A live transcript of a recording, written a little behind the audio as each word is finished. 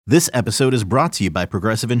This episode is brought to you by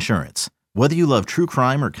Progressive Insurance. Whether you love true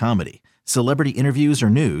crime or comedy, celebrity interviews or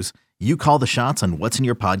news, you call the shots on what's in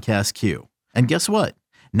your podcast queue. And guess what?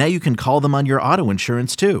 Now you can call them on your auto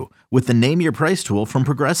insurance too with the Name Your Price tool from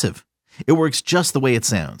Progressive. It works just the way it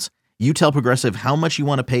sounds. You tell Progressive how much you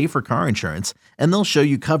want to pay for car insurance, and they'll show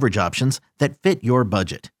you coverage options that fit your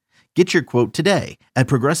budget. Get your quote today at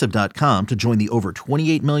Progressive.com to join the over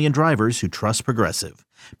 28 million drivers who trust Progressive.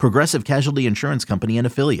 Progressive Casualty Insurance Company and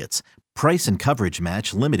Affiliates. Price and coverage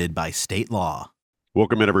match limited by state law.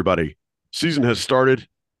 Welcome in, everybody. Season has started.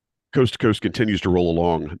 Coast to Coast continues to roll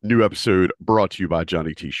along. New episode brought to you by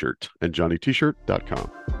Johnny T-Shirt and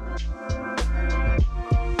JohnnyT-Shirt.com.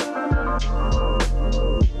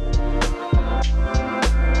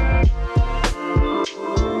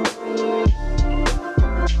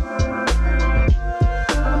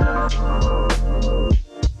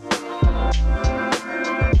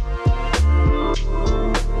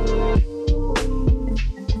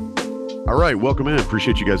 All right, welcome in.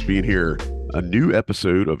 Appreciate you guys being here. A new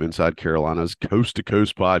episode of Inside Carolina's Coast to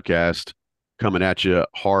Coast podcast coming at you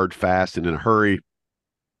hard, fast, and in a hurry.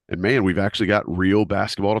 And man, we've actually got real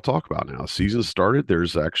basketball to talk about now. Season started.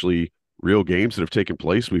 There's actually real games that have taken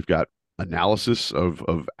place. We've got analysis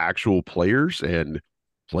of actual players and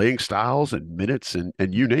playing styles and minutes and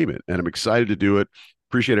you name it. And I'm excited to do it.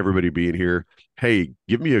 Appreciate everybody being here. Hey,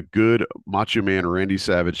 give me a good Macho Man Randy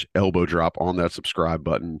Savage elbow drop on that subscribe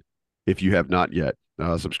button if you have not yet.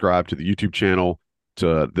 Subscribe to the YouTube channel,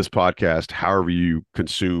 to this podcast, however you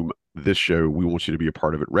consume this show. We want you to be a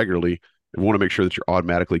part of it regularly and want to make sure that you're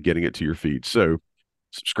automatically getting it to your feed. So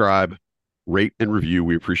subscribe, rate, and review.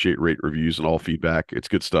 We appreciate rate reviews and all feedback. It's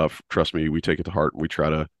good stuff. Trust me, we take it to heart and we try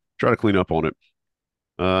to clean up on it.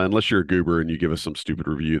 Unless you're a goober and you give us some stupid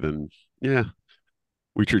review, then yeah,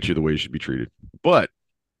 we treat you the way you should be treated. But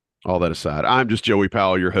all that aside, I'm just Joey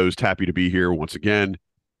Powell, your host. Happy to be here once again.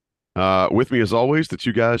 With me, as always, the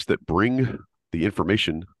two guys that bring the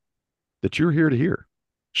information that you're here to hear.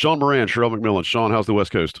 Sean Moran, Sherelle McMillan. Sean, how's the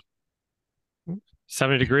West Coast?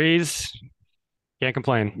 70 degrees. Can't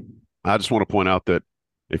complain. I just want to point out that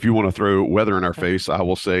if you want to throw weather in our face, I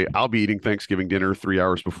will say I'll be eating Thanksgiving dinner 3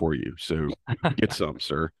 hours before you. So get some,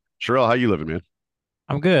 sir. Sherelle, how you living, man?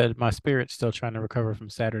 I'm good. My spirit's still trying to recover from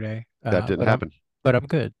Saturday. That didn't happen. But I'm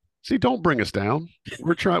good. See, don't bring us down.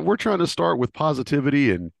 We're trying to start with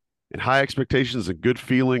positivity and high expectations and good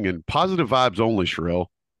feeling and positive vibes only, Sherelle.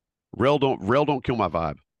 Rel don't kill my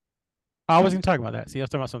vibe. I wasn't talking about that. See, I was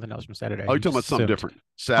talking about something else from Saturday. Oh, you're talking about something different.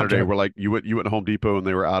 Saturday, where like you went to Home Depot and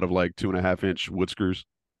they were out of like 2.5-inch wood screws.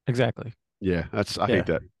 Exactly. Yeah, I hate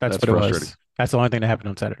that. That's what frustrating. It was. That's the only thing that happened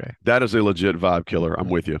on Saturday. That is a legit vibe killer. I'm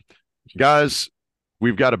with you. Guys,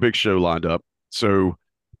 we've got a big show lined up. So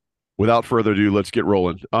without further ado, let's get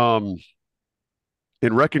rolling.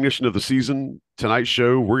 In recognition of the season, tonight's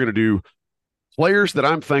show, we're going to do players that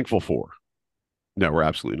I'm thankful for. No, we're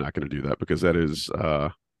absolutely not going to do that because that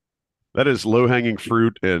is low-hanging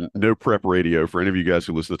fruit and no prep radio for any of you guys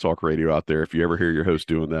who listen to talk radio out there. If you ever hear your host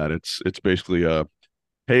doing that, it's basically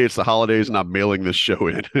hey, it's the holidays and I'm mailing this show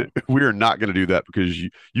in. We are not going to do that because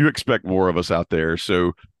you expect more of us out there.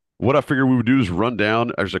 So what I figured we would do is run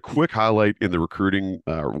down. There's a quick highlight in the recruiting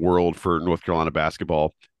world for North Carolina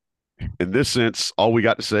basketball. In this sense, all we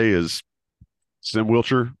got to say is Sim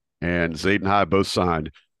Wilcher and Zayden High both signed.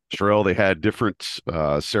 Sherelle, they had different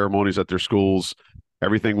ceremonies at their schools.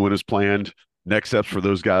 Everything went as planned. Next steps for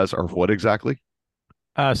those guys are what exactly?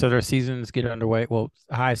 So their seasons get underway. Well,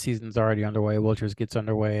 High season's already underway. Wilcher's gets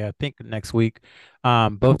underway, I think, next week.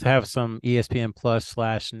 Both have some ESPN Plus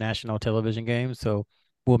 / national television games. So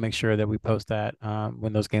we'll make sure that we post that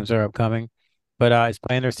when those games are upcoming. But it's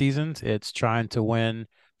playing their seasons. It's trying to win.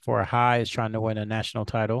 For High, is trying to win a national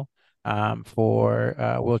title. For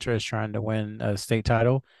Wilcher, is trying to win a state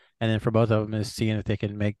title. And then for both of them is seeing if they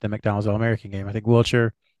can make the McDonald's All-American game. I think Wilcher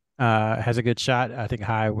has a good shot. I think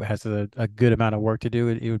High has a good amount of work to do.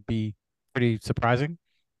 It would be pretty surprising,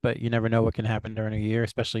 but you never know what can happen during a year,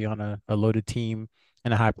 especially on a loaded team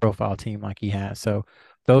and a high-profile team like he has. So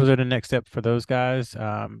those are the next steps for those guys.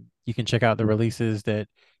 You can check out the releases that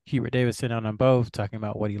Hubert Davis sent out on both, talking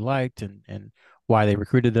about what he liked and why they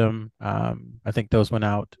recruited them. I think those went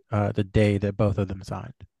out the day that both of them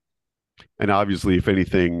signed. And obviously, if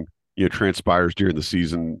anything transpires during the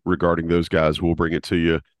season regarding those guys, we'll bring it to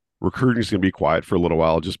you. Recruiting is going to be quiet for a little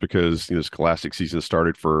while just because scholastic season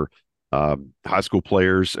started for high school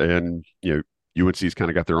players, and UNC's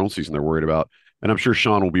kind of got their own season they're worried about. And I'm sure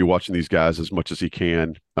Sean will be watching these guys as much as he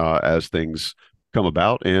can as things come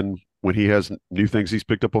about. And when he has new things he's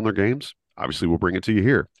picked up on their games, obviously we'll bring it to you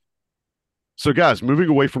here. So, guys, moving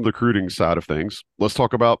away from the recruiting side of things, let's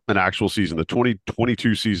talk about an actual season. The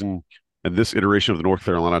 2022 season and this iteration of the North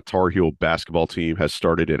Carolina Tar Heel basketball team has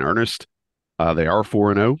started in earnest. They are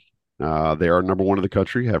 4-0. They are number one in the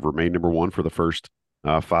country, have remained number one for the first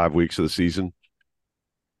 5 weeks of the season.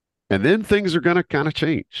 And then things are going to kind of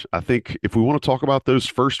change. I think if we want to talk about those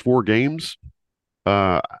first 4 games,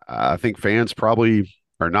 I think fans probably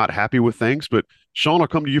are not happy with things. But Sean, I'll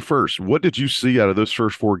come to you first. What did you see out of those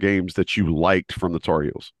first 4 games that you liked from the Tar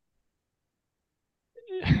Heels?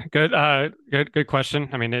 Good question.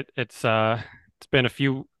 I mean, it's been a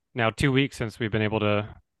few now 2 weeks since we've been able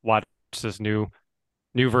to watch this new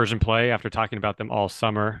version play after talking about them all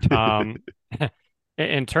summer.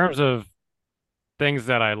 In terms of things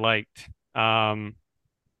that I liked,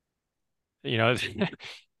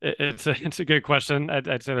 it's it's a good question.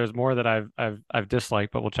 I'd say there's more that I've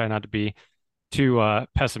disliked, but we'll try not to be too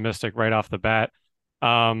pessimistic right off the bat.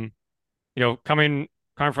 Um, coming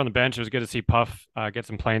from the bench, it was good to see Puff get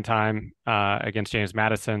some playing time against James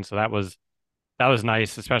Madison. So that was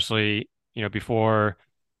nice, especially before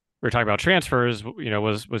we were talking about transfers.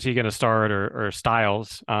 Was he going to start or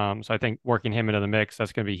Styles? So I think working him into the mix,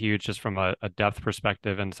 that's going to be huge just from a depth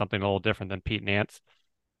perspective and something a little different than Pete Nance.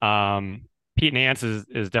 Pete Nance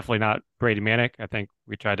is definitely not Brady Manick. I think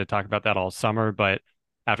we tried to talk about that all summer, but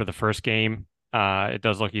after the first game, it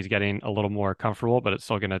does look he's getting a little more comfortable, but it's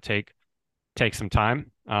still going to take some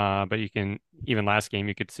time. But even last game,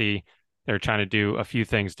 you could see they're trying to do a few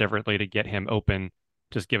things differently to get him open,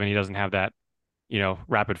 just given he doesn't have that,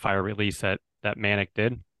 rapid fire release that Manick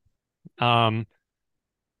did. Um,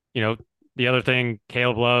 the other thing,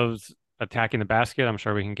 Caleb loves attacking the basket. I'm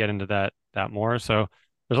sure we can get into that more. So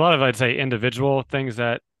there's a lot of, I'd say, individual things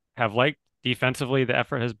that have liked defensively. The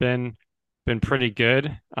effort has been pretty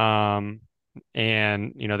good.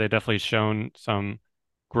 And they've definitely shown some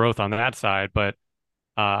growth on that side, but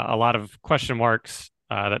a lot of question marks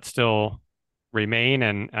that still remain.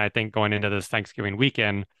 And I think going into this Thanksgiving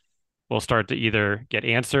weekend, will start to either get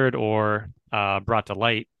answered or brought to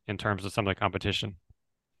light in terms of some of the competition.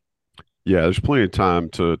 Yeah, there's plenty of time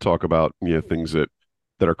to talk about things that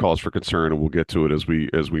are cause for concern, and we'll get to it as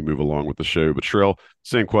we move along with the show. But Sherelle,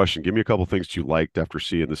 same question. Give me a couple things you liked after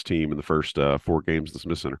seeing this team in the first 4 games at the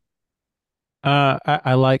Smith Center.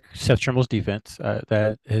 I like Seth Trimble's defense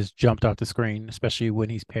that has jumped off the screen, especially when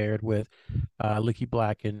he's paired with Leaky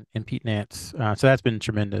Black and Pete Nance. So that's been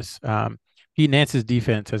tremendous. Pete Nance's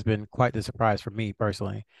defense has been quite the surprise for me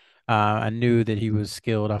personally. I knew that he was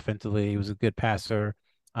skilled offensively. He was a good passer,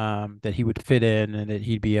 that he would fit in and that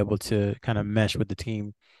he'd be able to kind of mesh with the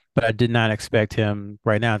team. But I did not expect him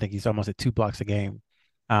right now. I think he's almost at 2 blocks a game.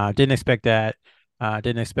 Didn't expect that.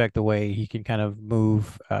 Didn't expect the way he can kind of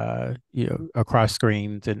move, across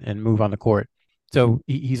screens and move on the court. So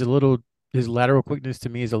he's his lateral quickness to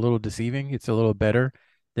me is a little deceiving. It's a little better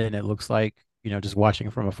than it looks like, just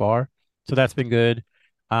watching from afar. So that's been good.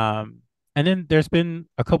 And then there's been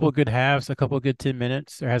a couple of good halves, a couple of good 10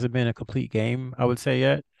 minutes. There hasn't been a complete game, I would say,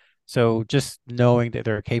 yet. So just knowing that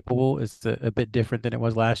they're capable is a bit different than it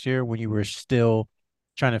was last year when you were still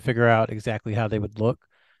trying to figure out exactly how they would look.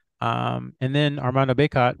 And then Armando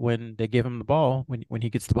Bacot, when they give him the ball, when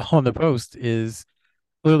he gets the ball in the post, is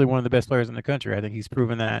clearly one of the best players in the country. I think he's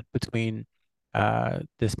proven that between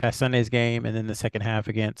this past Sunday's game and then the second half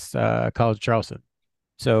against College Charleston.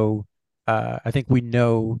 So I think we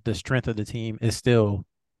know the strength of the team is still,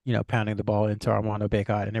 pounding the ball into Armando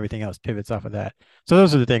Bacot, and everything else pivots off of that. So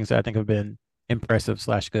those are the things that I think have been impressive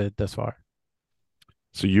 / good thus far.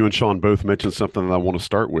 So you and Sean both mentioned something that I want to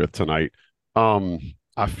start with tonight.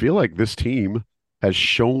 I feel like this team has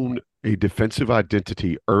shown a defensive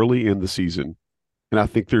identity early in the season. And I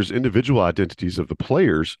think there's individual identities of the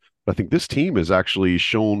players, but I think this team has actually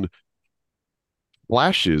shown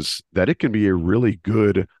flashes that it can be a really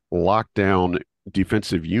good lockdown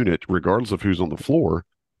defensive unit, regardless of who's on the floor.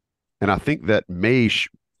 And I think that may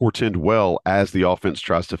portend well as the offense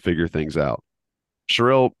tries to figure things out.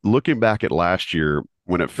 Sherelle, looking back at last year,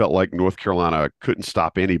 when it felt like North Carolina couldn't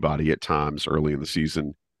stop anybody at times early in the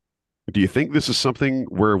season, do you think this is something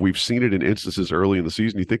where we've seen it in instances early in the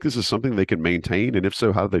season? Do you think this is something they can maintain? And if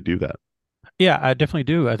so, how do they do that? Yeah, I definitely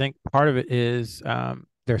do. I think part of it is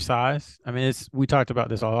their size. I mean, we talked about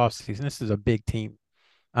this all offseason. This is a big team.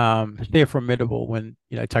 They're formidable when,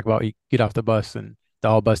 talk about you get off the bus and the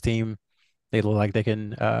all bus team, they look like they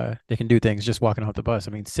can do things just walking off the bus.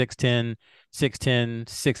 I mean, 6'10",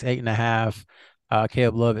 6'8.5".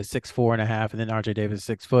 Caleb Love is 6'4.5", and then RJ Davis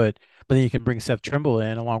 6 foot. But then you can bring Seth Trimble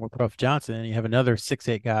in along with Puff Johnson, and you have another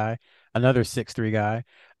 6'8" guy, another 6'3" guy.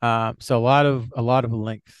 So a lot of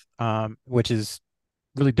length, which is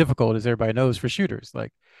really difficult, as everybody knows, for shooters.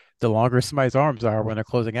 Like the longer somebody's arms are when they're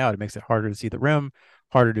closing out, it makes it harder to see the rim,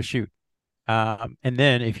 harder to shoot. And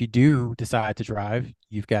then if you do decide to drive,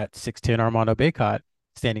 you've got 6'10" Armando Bacot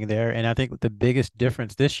standing there. And I think the biggest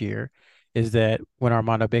difference this year is that when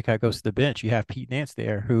Armando Bacot goes to the bench, you have Pete Nance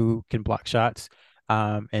there who can block shots,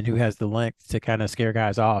 and who has the length to kind of scare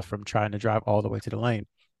guys off from trying to drive all the way to the lane.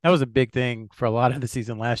 That was a big thing for a lot of the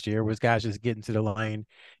season last year, was guys just getting to the lane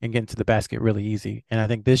and getting to the basket really easy. And I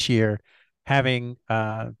think this year, having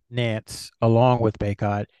Nance along with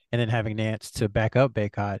Bacot, and then having Nance to back up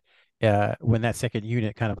Bacot, when that second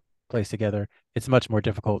unit kind of plays together, it's much more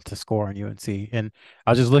difficult to score on UNC. And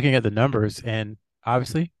I was just looking at the numbers, and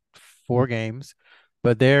obviously 4 games,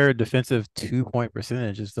 but their defensive 2-point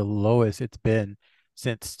percentage is the lowest it's been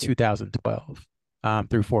since 2012,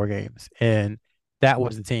 through 4 games. And that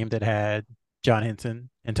was the team that had John Henson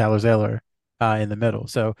and Tyler Zeller in the middle.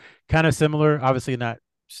 So kind of similar, obviously not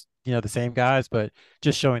the same guys, but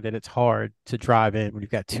just showing that it's hard to drive in when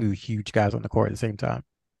you've got two huge guys on the court at the same time.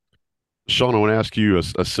 Sean, I want to ask you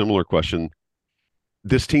a similar question.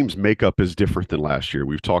 This team's makeup is different than last year.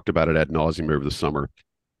 We've talked about it ad nauseum over the summer.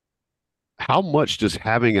 How much does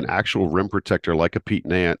having an actual rim protector like a Pete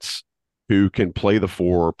Nance, who can play the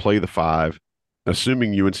 4, play the 5,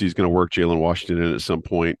 assuming UNC is going to work Jalen Washington in at some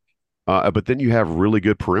point, but then you have really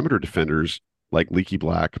good perimeter defenders like Leaky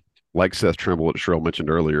Black, like Seth Trimble that Sherelle mentioned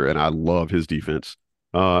earlier, and I love his defense,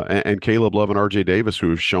 and Caleb Love and RJ Davis, who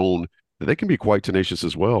have shown that they can be quite tenacious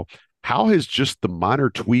as well. How has just the minor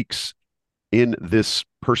tweaks in this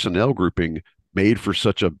personnel grouping made for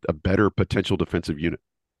such a better potential defensive unit?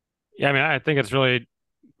 Yeah, I mean, I think it's really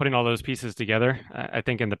putting all those pieces together. I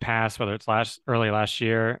think in the past, whether it's early last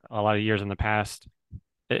year, a lot of years in the past,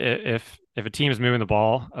 if a team is moving the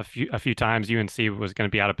ball a few times, UNC was going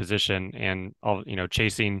to be out of position and all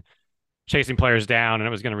chasing players down, and it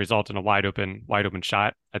was going to result in a wide open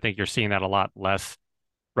shot. I think you're seeing that a lot less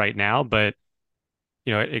right now, but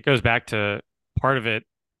it goes back to part of it,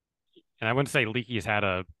 and I wouldn't say Leaky has had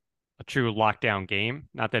a true lockdown game.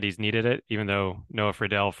 Not that he's needed it, even though Noah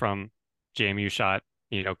Friedel from JMU shot,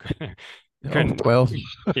 couldn't 12.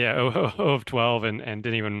 Yeah, 0 of 12, and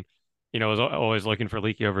didn't even, was always looking for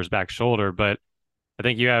Leaky over his back shoulder. But I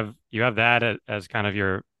think you have that as kind of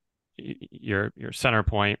your center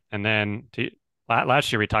point. And then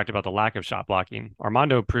last year we talked about the lack of shot blocking.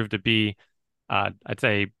 Armando proved to be, I'd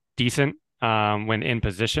say, decent when in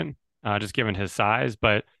position, just given his size.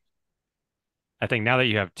 But I think now that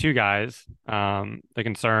you have 2 guys, the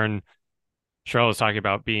concern Sherelle was talking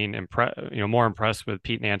about being more impressed with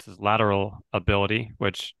Pete Nance's lateral ability,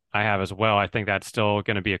 which I have as well. I think that's still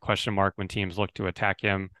going to be a question mark when teams look to attack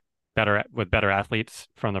him with better athletes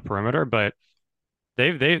from the perimeter. But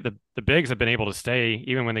the bigs have been able to stay,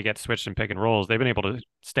 even when they get switched in pick and rolls. They've been able to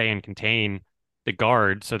stay and contain the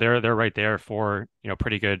guard, so they're right there for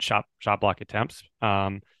pretty good shot block attempts.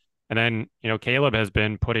 And then Caleb has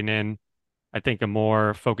been putting in, I think, a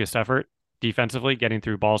more focused effort defensively, getting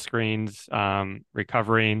through ball screens,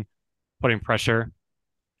 recovering, putting pressure.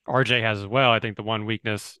 RJ has as well. I think the one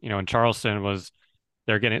weakness, in Charleston was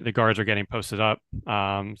the guards are getting posted up.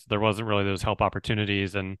 So there wasn't really those help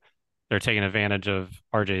opportunities, and they're taking advantage of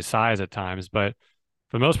RJ's size at times. But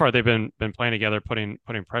for the most part, they've been playing together, putting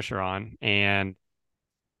pressure on. And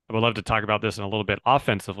I would love to talk about this in a little bit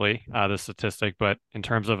offensively, the statistic, but in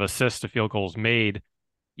terms of assists to field goals made,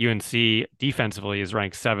 UNC defensively is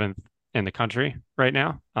ranked 7th in the country right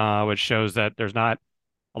now, which shows that there's not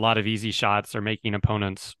a lot of easy shots. They're making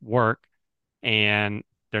opponents work, and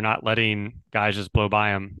they're not letting guys just blow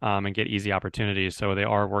by them and get easy opportunities. So they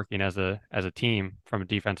are working as a team from a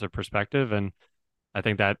defensive perspective, and I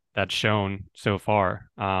think that's shown so far.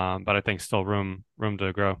 But I think still room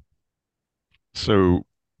to grow. So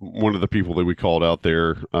one of the people that we called out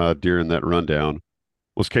there during that rundown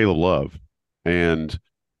was Caleb Love, and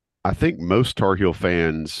I think most Tar Heel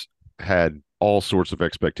fans had all sorts of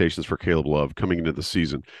expectations for Caleb Love coming into the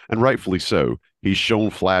season, and rightfully so. He's shown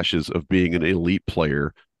flashes of being an elite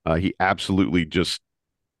player. He absolutely just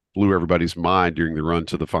blew everybody's mind during the run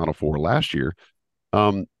to the Final Four last year.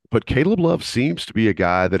 But Caleb Love seems to be a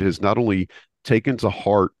guy that has not only taken to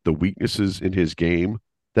heart the weaknesses in his game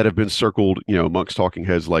that have been circled, amongst talking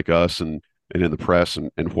heads like us and in the press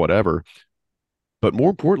and whatever, but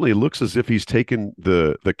more importantly, it looks as if he's taken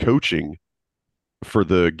the coaching for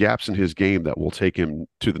the gaps in his game that will take him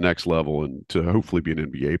to the next level and to hopefully be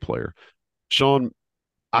an NBA player. Sean,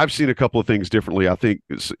 I've seen a couple of things differently. I think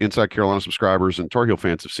Inside Carolina subscribers and Tar Heel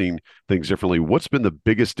fans have seen things differently. What's been the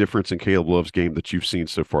biggest difference in Caleb Love's game that you've seen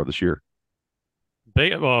so far this year?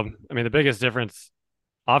 The biggest difference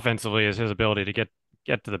offensively is his ability to get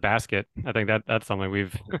get to the basket. I think that's something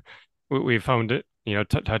we've honed it,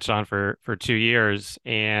 touched on for 2 years.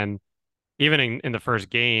 And even in the first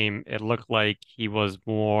game, it looked like he was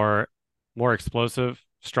more explosive,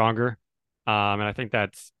 stronger. And I think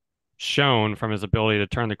that's shown from his ability to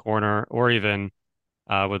turn the corner, or even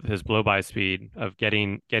with his blow by speed of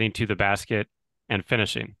getting to the basket and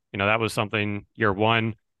finishing. That was something year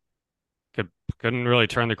one couldn't really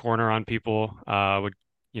turn the corner on people. Would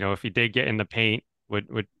if he did get in the paint,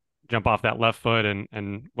 would jump off that left foot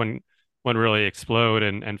and wouldn't really explode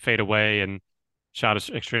and fade away, and shot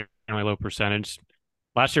a extremely low percentage.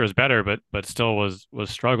 Last year was better, but still was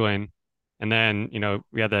struggling. And then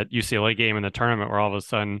we had that UCLA game in the tournament where all of a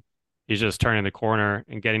sudden he's just turning the corner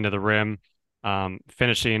and getting to the rim,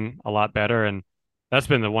 finishing a lot better. And that's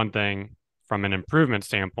been the one thing from an improvement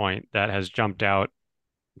standpoint that has jumped out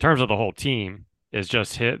in terms of the whole team, is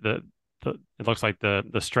just hit the it looks like the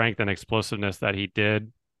strength and explosiveness that he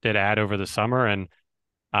did add over the summer. And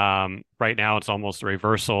right now it's almost a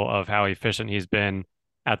reversal of how efficient he's been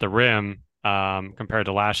at the rim compared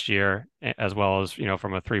to last year, as well as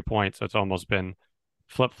from a 3-point. So it's almost been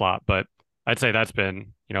flip flop. But I'd say that's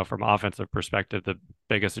been from an offensive perspective the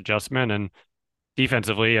biggest adjustment. And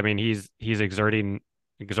defensively, I mean, he's exerting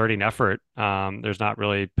effort. There's not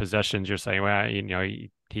really possessions you're saying, well,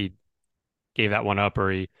 he gave that one up,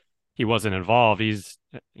 or he wasn't involved. He's,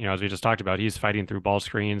 as we just talked about, he's fighting through ball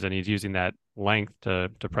screens, and he's using that length to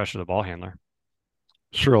pressure the ball handler.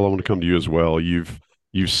 Sherrill, I want to come to you as well. You've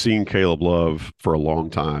seen Caleb Love for a long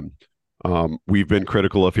time. We've been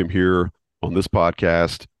critical of him here on this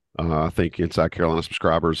podcast. I think Inside Carolina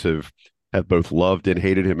subscribers have both loved and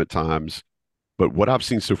hated him at times. But what I've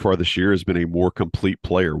seen so far this year has been a more complete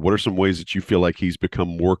player. What are some ways that you feel like he's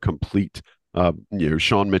become more complete?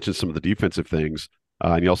 Sean mentioned some of the defensive things,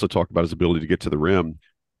 and he also talked about his ability to get to the rim.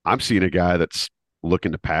 I'm seeing a guy that's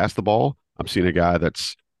looking to pass the ball. I'm seeing a guy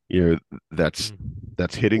that's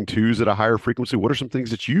hitting twos at a higher frequency. What are some things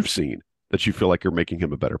that you've seen that you feel like are making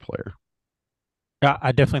him a better player?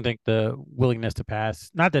 I definitely think the willingness to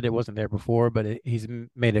pass, not that it wasn't there before, but he's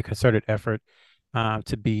made a concerted effort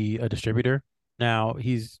to be a distributor. Now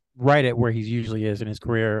he's right at where he usually is in his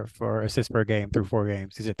career for assists per game through 4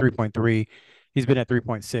 games. He's at 3.3. He's been at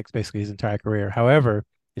 3.6 basically his entire career. However,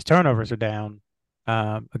 his turnovers are down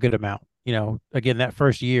a good amount. Again, that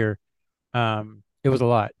first year, it was a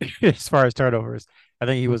lot as far as turnovers. I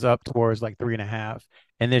think he was up towards like 3.5,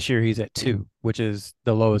 and this year he's at 2, which is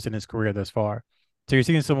the lowest in his career thus far. So you're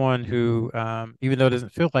seeing someone who, even though it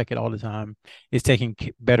doesn't feel like it all the time, is taking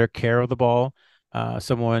better care of the ball.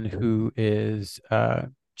 Someone who is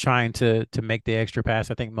trying to make the extra pass,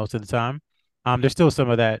 I think, most of the time. There's still some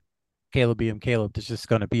of that Caleb being Caleb that's just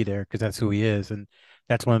going to be there because that's who he is. And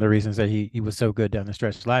that's one of the reasons that he was so good down the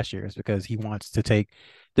stretch last year, is because he wants to take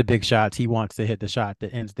the big shots. He wants to hit the shot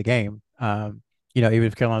that ends the game. Even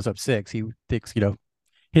if Carolina's up 6, he thinks,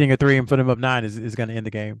 hitting a 3 and putting him up 9 is going to end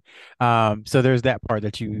the game. So there's that part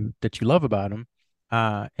that you love about him.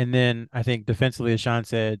 And then I think defensively, as Sean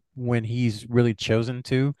said, when he's really chosen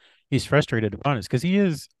to, he's frustrated opponents because he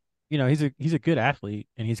is, he's a good athlete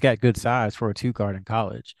and he's got good size for a 2 guard in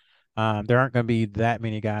college. There aren't going to be that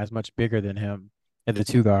many guys much bigger than him at the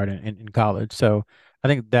 2 guard in college. So I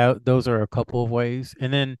think that those are a couple of ways.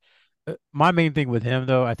 And then my main thing with him,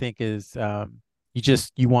 though, I think is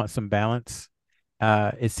you want some balance.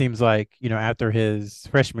 It seems like, after his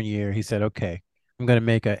freshman year, he said, okay, I'm going to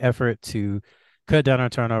make an effort to cut down on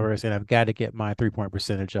turnovers, and I've got to get my 3-point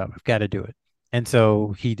percentage up. I've got to do it. And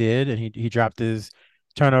so he did, and he dropped his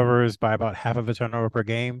turnovers by about half of a turnover per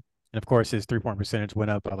game. And of course, his 3-point percentage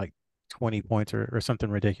went up by like 20 points or something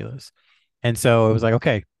ridiculous. And so it was like,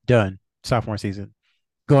 okay, done. Sophomore season.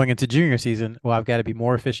 Going into junior season, well, I've got to be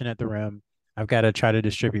more efficient at the rim. I've got to try to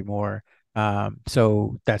distribute more.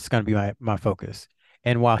 So that's going to be my focus.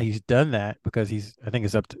 And while he's done that, because I think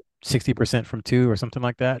it's up to 60% from 2 or something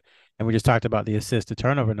like that. And we just talked about the assist to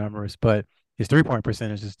turnover numbers, but his 3-point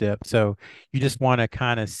percentage is dipped. So you just want to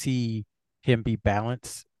kind of see him be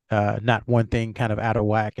balanced, not one thing kind of out of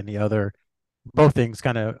whack and the other, both things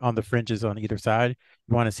kind of on the fringes on either side.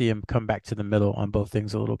 You want to see him come back to the middle on both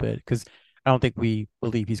things a little bit, because I don't think we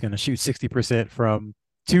believe he's going to shoot 60% from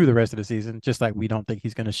 2 the rest of the season, just like we don't think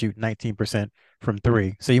he's going to shoot 19% from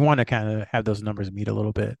 3. So you want to kind of have those numbers meet a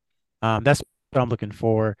little bit. That's what I'm looking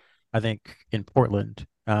for, I think, in Portland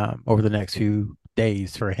over the next few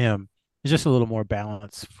days for him. It's just a little more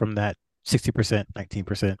balance from that 60%,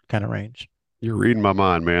 19% kind of range. You're reading my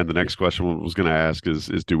mind, man. The next question I was going to ask is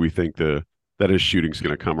do we think that his shooting's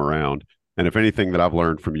going to come around? And if anything that I've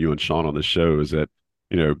learned from you and Sean on this show is that,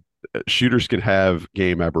 shooters can have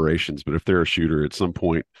game aberrations, but if they're a shooter, at some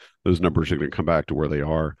point those numbers are going to come back to where they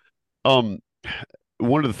are. Um,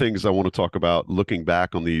 One of the things I want to talk about, looking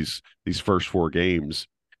back on these first four games,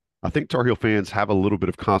 I think Tar Heel fans have a little bit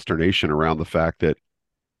of consternation around the fact that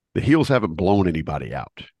the Heels haven't blown anybody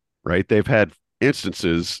out, right? They've had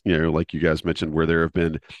instances, like you guys mentioned, where there have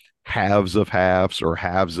been halves of halves or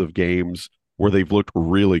halves of games where they've looked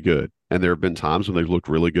really good. And there have been times when they've looked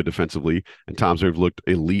really good defensively and times they've looked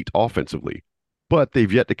elite offensively, but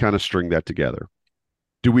they've yet to kind of string that together.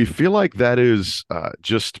 Do we feel like that is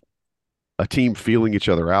just a team feeling each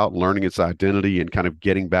other out, learning its identity, and kind of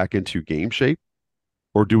getting back into game shape?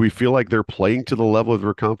 Or do we feel like they're playing to the level of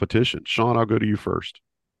their competition? Sean, I'll go to you first.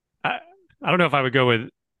 I don't know if I would go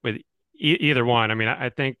with either one. I mean, I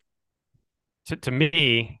think to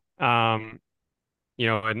me, and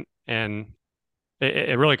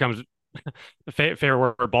it really comes fair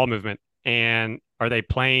word ball movement. And are they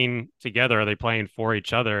playing together? Are they playing for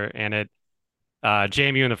each other? And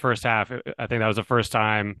JMU in the first half, I think that was the first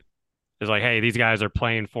time it's like, hey, these guys are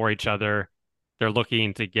playing for each other. They're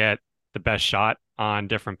looking to get the best shot on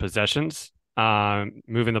different possessions,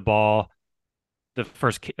 moving the ball. The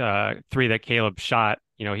first three that Caleb shot,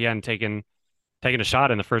 he hadn't taken a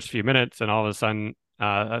shot in the first few minutes, and all of a sudden,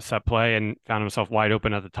 a set play and found himself wide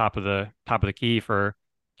open at the top of the key for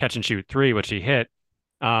catch and shoot three, which he hit.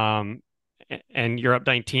 And you're up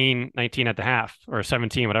 19 at the half, or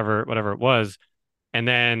 17, whatever it was. And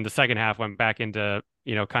then the second half went back into,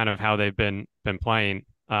 kind of how they've been playing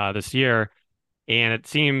this year. And it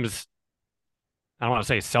seems, I don't want to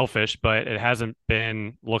say selfish, but it hasn't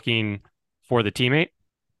been looking for the teammate.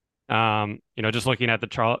 Just looking at the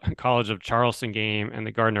College of Charleston game and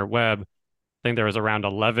the Gardner-Webb, I think there was around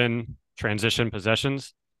 11 transition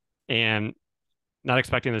possessions, and not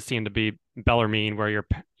expecting this team to be Bellarmine where you're,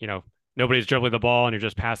 nobody's dribbling the ball and you're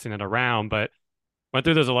just passing it around, but went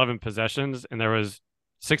through those 11 possessions and there was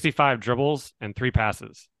 65 dribbles and 3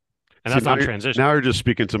 passes. And that's on transition. Now you're just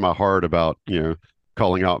speaking to my heart about,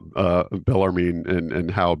 calling out Bellarmine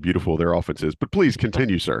and how beautiful their offense is. But please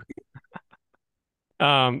continue, sir.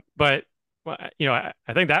 But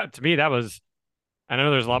I think that, to me, that was, I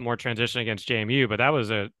know there's a lot more transition against JMU, but that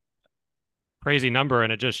was a crazy number.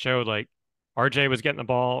 And it just showed like RJ was getting the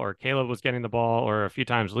ball, or Caleb was getting the ball, or a few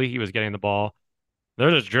times Leahy was getting the ball.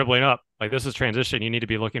 They're just dribbling up. Like, this is transition. You need to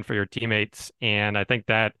be looking for your teammates. And I think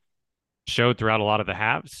that showed throughout a lot of the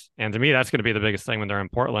halves. And to me, that's going to be the biggest thing when they're in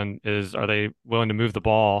Portland is, are they willing to move the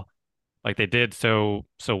ball like they did so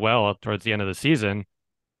well towards the end of the season?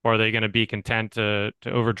 Or are they going to be content to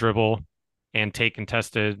over dribble and take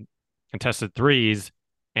contested threes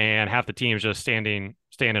and half the team's just standing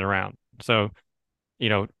around? So,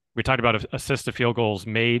 we talked about assist to field goals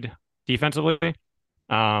made defensively.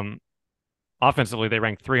 Offensively, they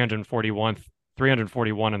ranked 341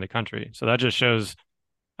 in the country. So that just shows,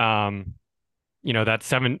 that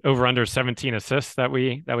over under 17 assists that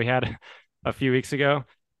we had a few weeks ago.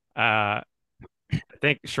 I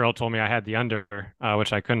think Sherelle told me I had the under,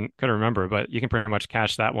 which I couldn't remember, but you can pretty much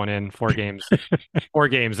cash that one in 4 games, 4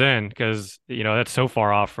 games in, because that's so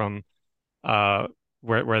far off from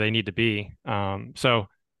where they need to be. So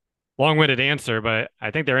long-winded answer, but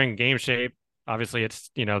I think they're in game shape. Obviously, it's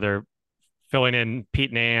they're filling in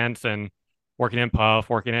Pete Nance and working in Puff,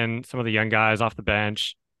 working in some of the young guys off the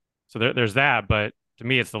bench. So there's that, but to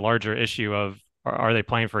me, it's the larger issue of, are they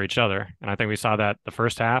playing for each other? And I think we saw that the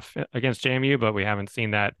first half against JMU, but we haven't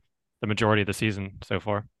seen that the majority of the season so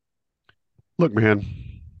far. Look, man,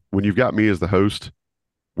 when you've got me as the host,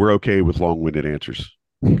 we're okay with long-winded answers.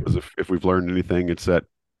 Because if we've learned anything, it's that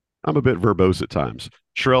I'm a bit verbose at times.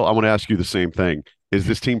 Sherelle, I want to ask you the same thing. Is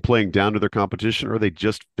this team playing down to their competition, or are they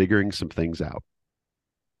just figuring some things out?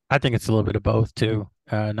 I think it's a little bit of both too.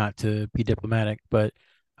 Not to be diplomatic, but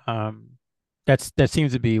that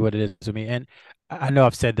seems to be what it is to me. And I know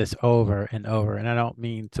I've said this over and over, and I don't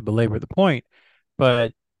mean to belabor the point,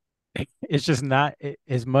 but it's just not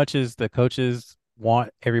as much as the coaches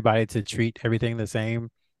want everybody to treat everything the same,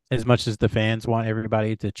 as much as the fans want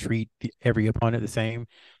everybody to treat every opponent the same.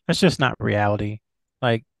 That's just not reality.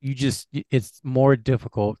 Like, it's more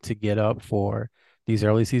difficult to get up for these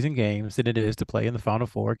early season games than it is to play in the Final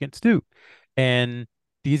Four against Duke. And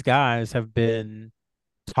these guys have been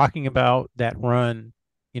talking about that run,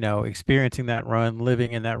 experiencing that run,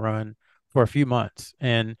 living in that run for a few months.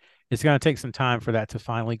 And it's going to take some time for that to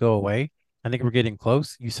finally go away. I think we're getting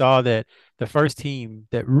close. You saw that the first team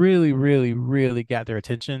that really, really, really got their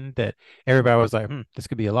attention, that everybody was like, this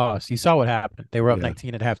could be a loss. You saw what happened. They were up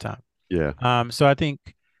 19 at halftime. Yeah. So I think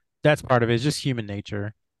that's part of it. It's just human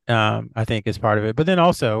nature. I think is part of it. But then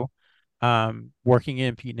also, Working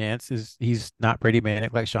in Pete Nance he's not Brady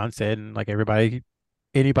Manic, like Sean said, and like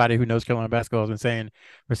anybody who knows Carolina basketball has been saying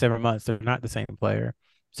for 7 months, they're not the same player.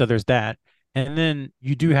 So there's that. And then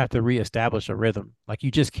you do have to reestablish a rhythm. Like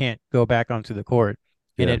you just can't go back onto the court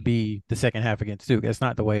and Yeah. it be the second half against Duke. That's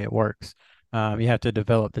not the way it works. You have to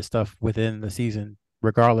develop this stuff within the season,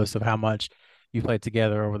 regardless of how much you played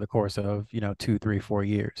together over the course of 2, 3, 4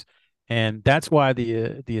 years. And that's why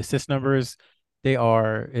the assist numbers, they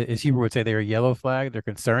are, as Huber would say, they're a yellow flag. They're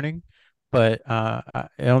concerning, but I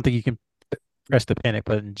don't think you can press the panic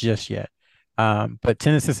button just yet. But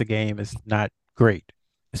 10 assists a game is not great,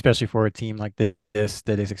 especially for a team like this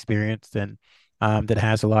that is experienced and that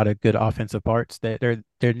has a lot of good offensive parts. That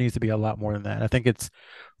there needs to be a lot more than that. I think it's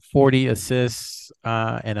 40 assists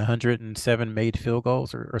and 107 made field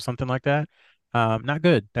goals or something like that. Not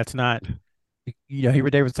good. That's not.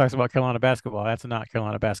 Hubert Davis talks about Carolina basketball. That's not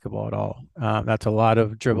Carolina basketball at all. That's a lot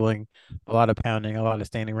of dribbling, a lot of pounding, a lot of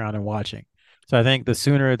standing around and watching. So I think the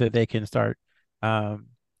sooner that they can start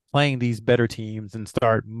playing these better teams and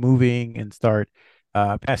start moving and start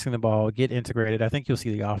passing the ball, get integrated, I think you'll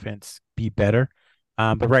see the offense be better.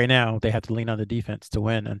 But right now they have to lean on the defense to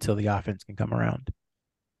win until the offense can come around.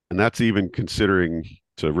 And that's even considering,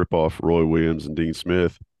 to rip off Roy Williams and Dean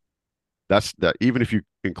Smith, that even if you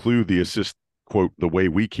include the assist quote, the way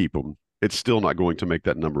we keep them, it's still not going to make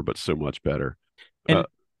that number, but so much better. And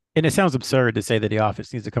it sounds absurd to say that the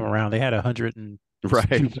offense needs to come around. They had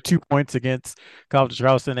 102 points against College of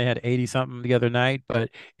Charleston. They had 80 something the other night, but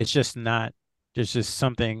it's just not. There's just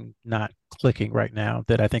something not clicking right now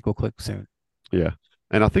that I think will click soon. Yeah,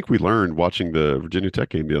 and I think we learned watching the Virginia Tech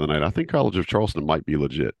game the other night. I think College of Charleston might be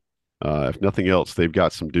legit. If nothing else, they've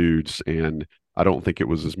got some dudes, and I don't think it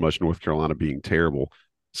was as much North Carolina being terrible.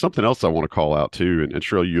 Something else I want to call out too, and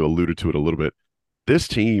Cheryl, you alluded to it a little bit. This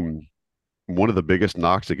team, one of the biggest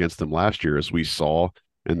knocks against them last year, as we saw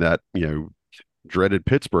in that dreaded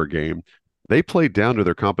Pittsburgh game, they played down to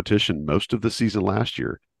their competition most of the season last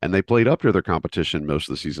year, and they played up to their competition most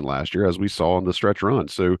of the season last year, as we saw in the stretch run.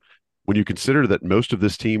 So when you consider that most of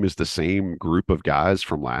this team is the same group of guys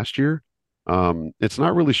from last year, it's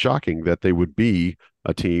not really shocking that they would be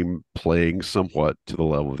a team playing somewhat to the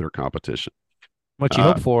level of their competition. What you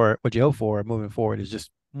hope for moving forward is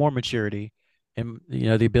just more maturity and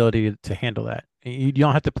the ability to handle that. You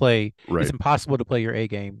don't have to play. Right. It's impossible to play your A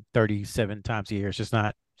game 37 times a year. It's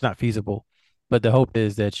not feasible. But the hope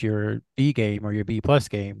is that your B game or your B plus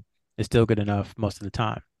game is still good enough most of the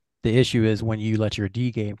time. The issue is when you let your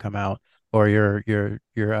D game come out or your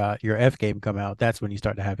F game come out. That's when you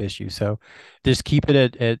start to have issues. So just keep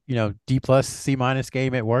it at D plus, C minus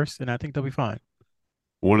game at worst, and I think they'll be fine.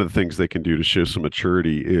 One of the things they can do to show some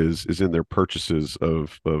maturity is in their purchases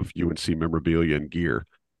of UNC memorabilia and gear.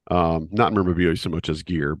 Not memorabilia so much as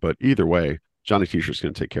gear, but either way, Johnny T-Shirt's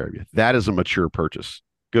going to take care of you. That is a mature purchase.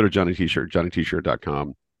 Go to Johnny T-Shirt,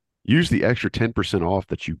 johnnytshirt.com. Use the extra 10% off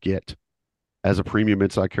that you get as a premium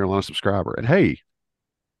Inside Carolina subscriber. And hey, if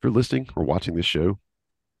you're listening or watching this show,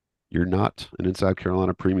 you're not an Inside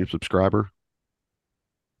Carolina premium subscriber,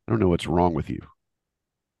 I don't know what's wrong with you.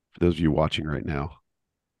 For those of you watching right now,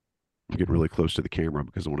 I'm getting really close to the camera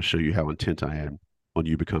because I want to show you how intent I am on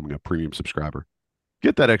you becoming a premium subscriber.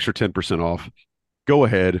 Get that extra 10% off. Go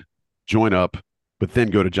ahead, join up, but then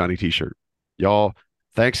go to Johnny T-Shirt. Y'all,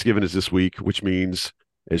 Thanksgiving is this week, which means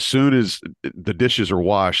as soon as the dishes are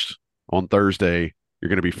washed on Thursday, you're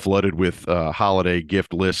going to be flooded with holiday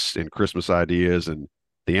gift lists and Christmas ideas, and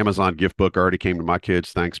the Amazon gift book already came to my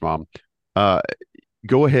kids. Thanks, Mom.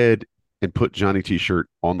 Go ahead and put Johnny T-Shirt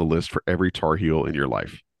on the list for every Tar Heel in your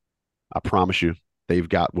life. I promise you, they've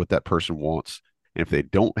got what that person wants. And if they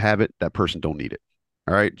don't have it, that person don't need it.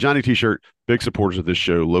 All right. Johnny T-Shirt, big supporters of this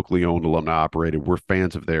show, locally owned, alumni operated. We're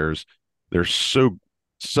fans of theirs. They're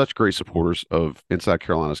such great supporters of Inside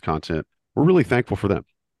Carolina's content. We're really thankful for them.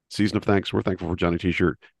 Season of thanks. We're thankful for Johnny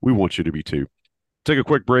T-Shirt. We want you to be too. Take a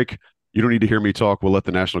quick break. You don't need to hear me talk. We'll let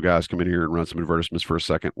the national guys come in here and run some advertisements for a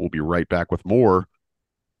second. We'll be right back with more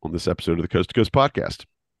on this episode of the Coast to Coast podcast.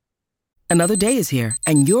 Another day is here,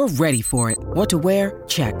 and you're ready for it. What to wear?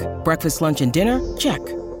 Check. Breakfast, lunch, and dinner? Check.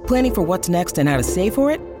 Planning for what's next and how to save for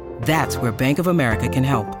it? That's where Bank of America can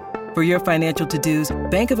help. For your financial to-dos,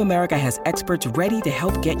 Bank of America has experts ready to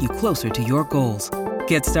help get you closer to your goals.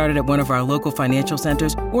 Get started at one of our local financial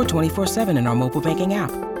centers or 24/7 in our mobile banking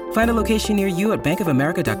app. Find a location near you at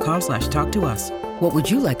bankofamerica.com/talktous. What would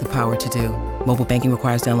you like the power to do? Mobile banking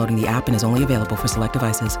requires downloading the app and is only available for select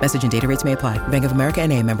devices. Message and data rates may apply. Bank of America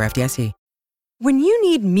NA, member FDIC. When you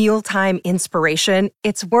need mealtime inspiration,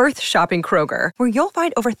 it's worth shopping Kroger, where you'll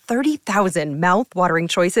find over 30,000 mouth-watering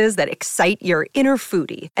choices that excite your inner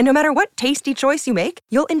foodie. And no matter what tasty choice you make,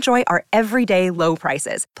 you'll enjoy our everyday low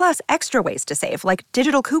prices, plus extra ways to save, like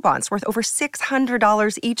digital coupons worth over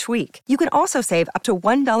 $600 each week. You can also save up to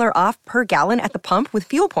 $1 off per gallon at the pump with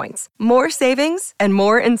fuel points. More savings and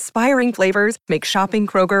more inspiring flavors make shopping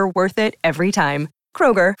Kroger worth it every time.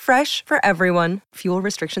 Kroger, fresh for everyone. Fuel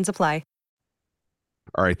restrictions apply.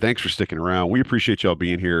 All right, thanks for sticking around. We appreciate y'all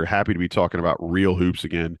being here. Happy to be talking about real hoops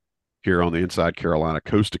again here on the Inside Carolina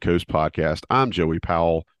Coast to Coast podcast. I'm Joey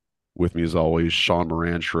Powell. With me, as always, Sean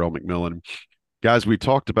Moran, Sherelle McMillan. Guys, we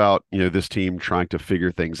talked about this team trying to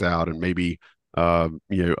figure things out and maybe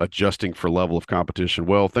adjusting for level of competition.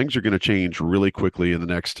 Well, things are going to change really quickly in the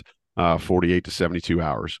next 48 to 72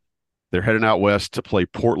 hours. They're heading out west to play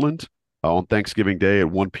Portland on Thanksgiving Day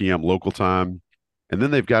at 1 p.m. local time. And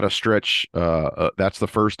then they've got a stretch, that's the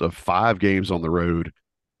first of 5 games on the road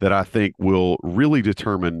that I think will really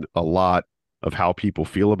determine a lot of how people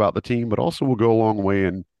feel about the team, but also will go a long way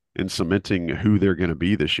in cementing who they're going to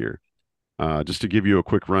be this year. Just to give you a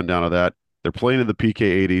quick rundown of that, they're playing in the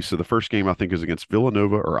PK80, so the first game I think is against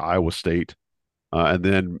Villanova or Iowa State. And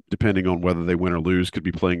then depending on whether they win or lose, could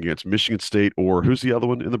be playing against Michigan State or who's the other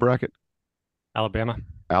one in the bracket? Alabama,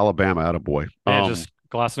 attaboy. Yeah, just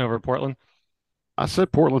glossing over Portland. I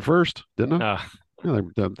said Portland first, didn't I? Yeah,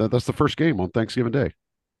 that's the first game on Thanksgiving Day.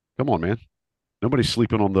 Come on, man. Nobody's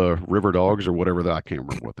sleeping on the River Dogs or whatever I can't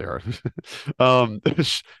remember what they are.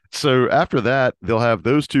 So after that, they'll have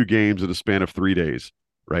those 2 games in a span of 3 days,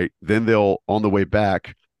 right? Then they'll, on the way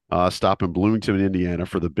back, stop in Bloomington, Indiana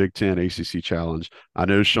for the Big Ten ACC Challenge. I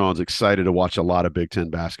know Sean's excited to watch a lot of Big Ten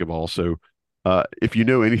basketball. So if you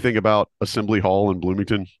know anything about Assembly Hall in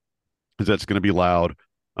Bloomington, is that's going to be loud.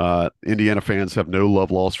 Indiana fans have no love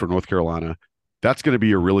lost for North Carolina. That's going to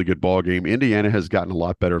be a really good ball game. Indiana has gotten a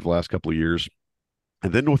lot better the last couple of years.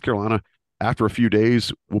 And then North Carolina, after a few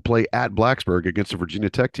days, will play at Blacksburg against a Virginia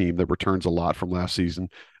Tech team that returns a lot from last season.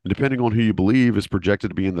 And depending on who you believe, is projected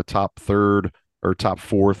to be in the top 3rd or top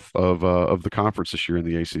 4th of the conference this year in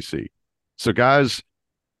the ACC. So, guys,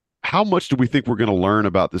 how much do we think we're going to learn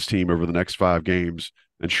about this team over the next 5 games?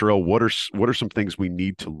 And Sherelle, what are some things we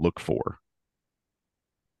need to look for?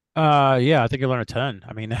 Yeah, I think you learn a ton.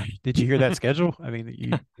 I mean, did you hear that schedule? I mean,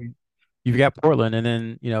 you've got Portland, and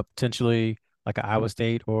then potentially like an Iowa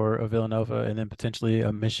State or a Villanova, and then potentially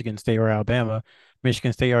a Michigan State or Alabama.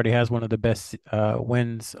 Michigan State already has one of the best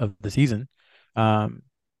wins of the season, and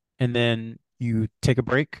then you take a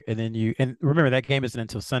break, and then and remember that game isn't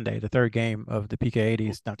until Sunday. The 3rd game of the PK80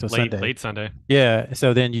 is not until Sunday. Late Sunday. Yeah,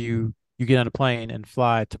 so then you get on a plane and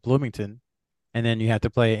fly to Bloomington, and then you have to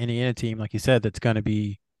play an Indiana team, like you said, that's going to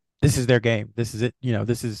be. This is their game. This is it.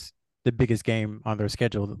 This is the biggest game on their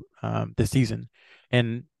schedule this season.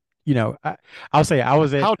 And, I'll say I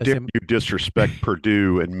was at. How dare you disrespect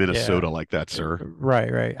Purdue and Minnesota like that, sir?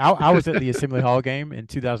 Right. I was at the Assembly Hall game in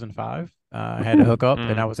 2005. I had to hook up,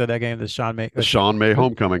 and I was at that game, the Sean May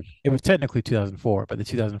homecoming. It was technically 2004, but the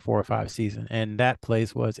 2004-05 season. And that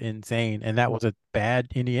place was insane. And that was a bad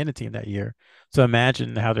Indiana team that year. So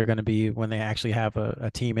imagine how they're going to be when they actually have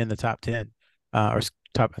a team in the top 10 or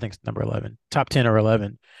top, I think it's number 11, top 10 or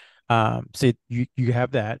 11. So you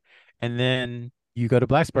have that. And then you go to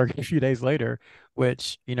Blacksburg a few days later,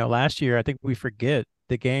 which, last year, I think we forget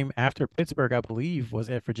the game after Pittsburgh, I believe, was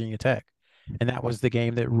at Virginia Tech. And that was the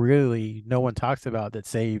game that really no one talks about that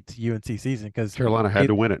saved UNC season because Carolina had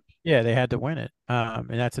to win it. Yeah, they had to win it. And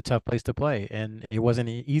that's a tough place to play. And it wasn't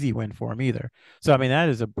an easy win for them either. So, I mean, that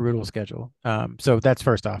is a brutal schedule. So that's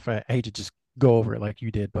first off. I hate to just go over it like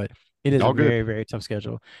you did, but it is a very, very tough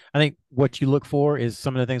schedule. I think what you look for is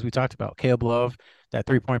some of the things we talked about. Caleb Love, that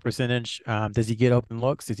 3-point percentage. Does he get open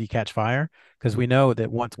looks? Does he catch fire? Because we know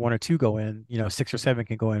that once 1 or 2 go in, 6 or 7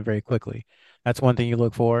 can go in very quickly. That's one thing you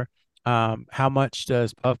look for. How much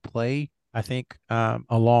does Puff play? I think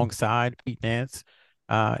alongside Pete Nance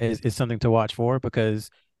is something to watch for because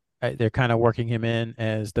they're kind of working him in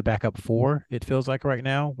as the backup 4, it feels like right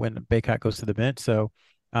now, when Bacot goes to the bench. So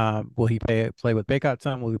will he play with Bacot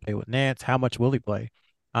some? Will he play with Nance? How much will he play?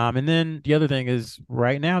 And then the other thing is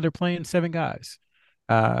right now they're playing 7 guys.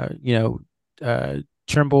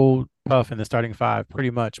 Trimble, Puff in the starting 5 pretty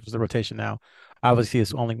much was the rotation now. Obviously,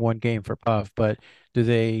 it's only 1 game for Puff, but do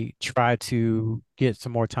they try to get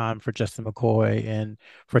some more time for Justin McCoy and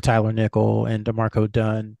for Tyler Nickel and DeMarco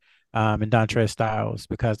Dunn and Dontrez Styles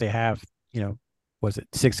because they have,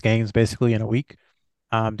 6 games basically in a week?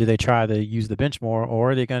 Do they try to use the bench more,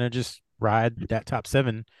 or are they going to just ride that top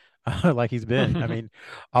 7 like he's been? I mean,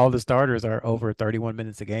 all the starters are over 31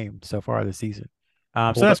 minutes a game so far this season.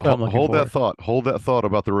 So that's what I'm looking hold for. hold that thought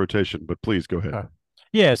about the rotation, but please go ahead.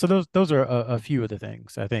 Yeah, so those are a few of the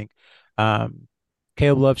things I think.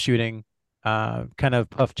 Caleb Love shooting, kind of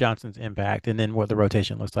Puff Johnson's impact, and then what the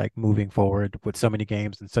rotation looks like moving forward with so many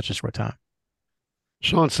games in such a short time.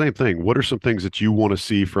 Sean, same thing. What are some things that you want to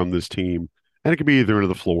see from this team? And it could be either end of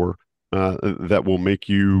the floor that will make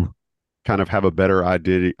you kind of have a better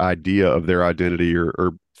idea of their identity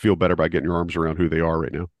or feel better by getting your arms around who they are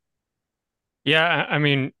right now. Yeah, I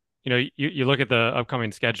mean, you look at the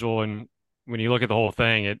upcoming schedule, and when you look at the whole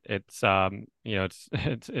thing, it's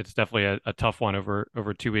it's definitely a tough one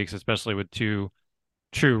over 2 weeks, especially with two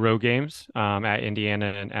true road games at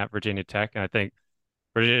Indiana and at Virginia Tech. And I think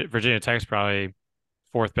Virginia Tech's probably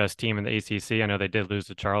fourth best team in the ACC. I know they did lose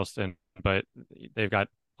to Charleston, but they've got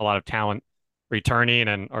a lot of talent returning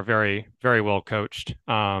and are very, very well coached.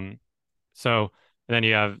 So and then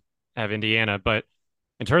you have Indiana, but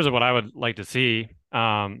in terms of what I would like to see,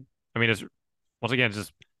 I mean, it's once again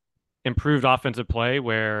just improved offensive play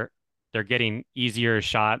where they're getting easier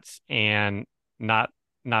shots and not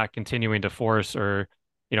continuing to force or,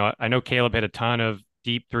 I know Caleb hit a ton of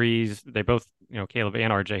deep threes. They both, Caleb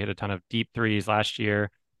and RJ hit a ton of deep threes last year,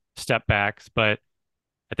 step backs, but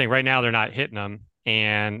I think right now they're not hitting them,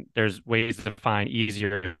 and there's ways to find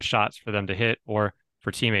easier shots for them to hit or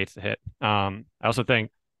for teammates to hit. I also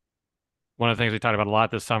think one of the things we talked about a lot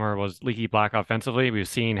this summer was leaky black offensively. We've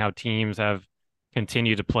seen how teams have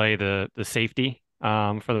continued to play the safety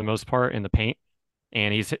for the most part in the paint,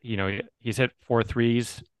 and he's hit 4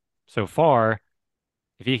 threes so far.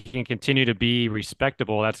 If he can continue to be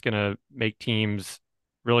respectable, that's going to make teams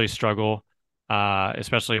really struggle,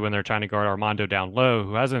 especially when they're trying to guard Armando down low,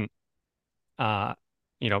 who hasn't, uh,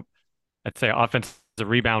 you know, I'd say offensive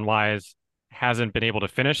rebound wise, hasn't been able to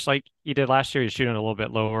finish like he did last year. He's shooting a little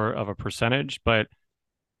bit lower of a percentage, but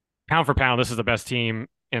pound for pound, this is the best team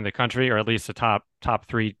in the country, or at least the top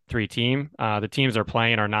three team. The teams they're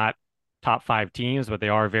playing are not top five teams, but they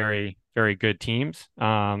are very, very good teams.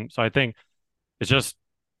 So I think it's just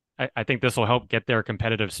I think this will help get their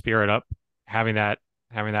competitive spirit up, having that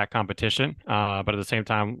competition. But at the same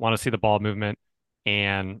time, want to see the ball movement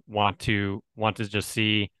and want to just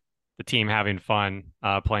see the team having fun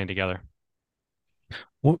playing together.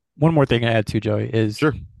 One more thing I add to Joey is,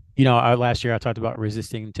 Sure. Last year I talked about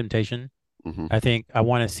resisting temptation. Mm-hmm. I think I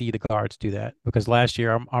want to see the guards do that because last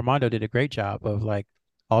year Armando did a great job of like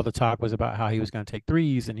all the talk was about how he was going to take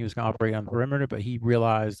threes and he was going to operate on the perimeter, but he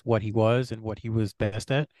realized what he was and what he was best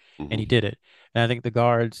at, and he did it. And I think the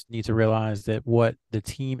guards need to realize that what the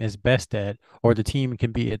team is best at, or the team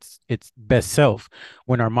can be its best self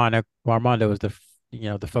when Armando is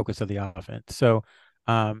the focus of the offense. So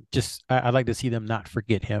I'd like to see them not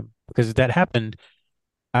forget him because that happened.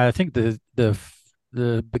 I think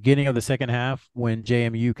the beginning of the second half when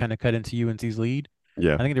JMU kind of cut into UNC's lead.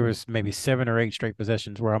 Yeah. I think there was maybe 7 or 8 straight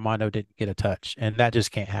possessions where Armando didn't get a touch, and that just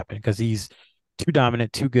can't happen because he's too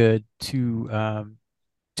dominant, too good, too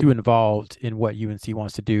involved in what UNC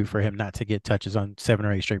wants to do for him not to get touches on 7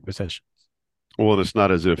 or 8 straight possessions. Well, it's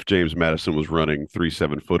not as if James Madison was running 3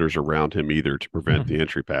 7-footers around him either to prevent the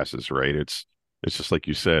entry passes, right? It's just like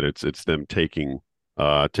you said, it's them taking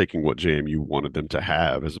what JMU wanted them to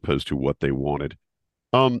have as opposed to what they wanted.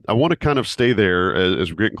 I want to kind of stay there as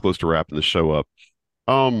we're getting close to wrapping the show up.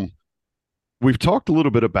 We've talked a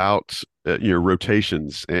little bit about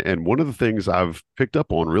rotations, and one of the things I've picked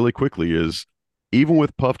up on really quickly is even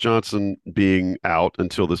with Puff Johnson being out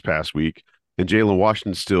until this past week and Jalen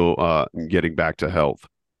Washington still getting back to health,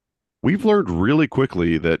 we've learned really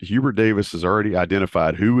quickly that Hubert Davis has already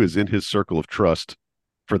identified who is in his circle of trust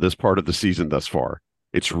for this part of the season thus far.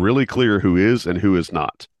 It's really clear who is and who is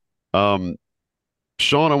not.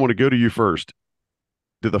 Sean, I want to go to you first.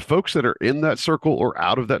 Do the folks that are in that circle or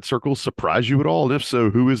out of that circle surprise you at all? And if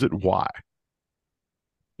so, who is it? Why?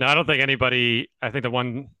 No, I don't think anybody. I think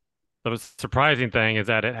the surprising thing is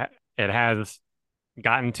that it has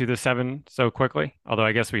gotten to the 7 so quickly. Although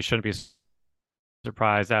I guess we shouldn't be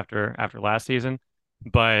surprised after last season.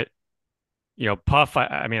 But Puff.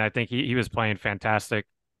 I mean, I think he was playing fantastic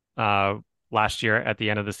last year at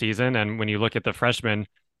the end of the season. And when you look at the freshmen,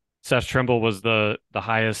 Seth Trimble was the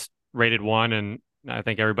highest rated one, and I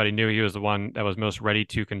think everybody knew he was the one that was most ready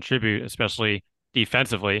to contribute, especially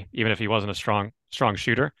defensively, even if he wasn't a strong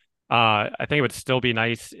shooter. I think it would still be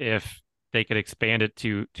nice if they could expand it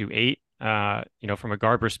to 8. From a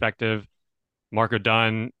guard perspective, Marco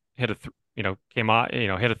Dunn hit came out,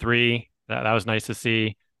 hit a 3. That was nice to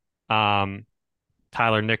see.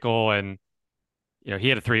 Tyler Nickel, and he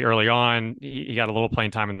had a 3 early on. He got a little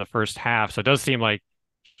playing time in the first half, so it does seem like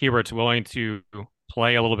Hubert's willing to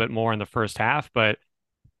play a little bit more in the first half. But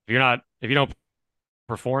if you don't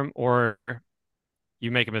perform or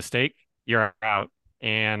you make a mistake, you're out.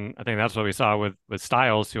 And I think that's what we saw with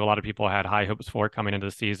Styles, who a lot of people had high hopes for coming into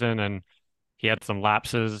the season, and he had some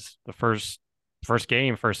lapses the first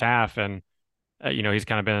game, first half, and he's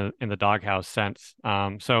kind of been in the doghouse since.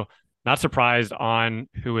 So not surprised on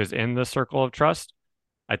who is in the circle of trust.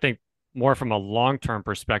 I think more from a long-term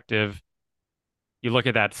perspective, you look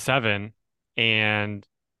at that 7, and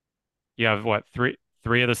you have what three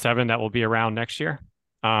of the 7 that will be around next year.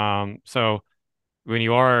 So when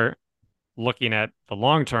you are looking at the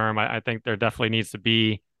long term, I think there definitely needs to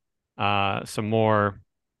be some more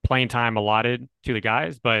playing time allotted to the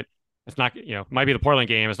guys, but it's not, it might be the Portland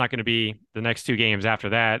game. It's not going to be the next 2 games after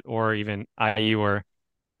that, or even IU or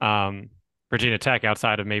Virginia Tech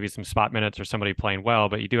outside of maybe some spot minutes or somebody playing well,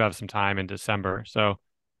 but you do have some time in December. So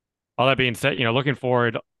all that being said, looking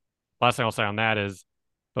forward, last thing I'll say on that is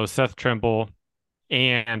both Seth Trimble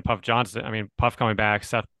and Puff Johnson. I mean, Puff coming back,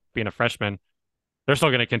 Seth being a freshman, they're still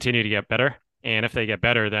going to continue to get better. And if they get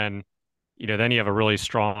better, then then you have a really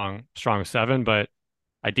strong 7. But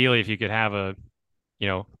ideally, if you could have a,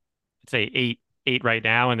 say 8 right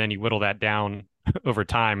now, and then you whittle that down over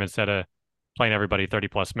time instead of playing everybody 30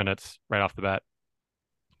 plus minutes right off the bat.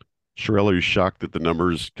 Sherrell, are you shocked that the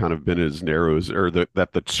numbers kind of been as narrow as, or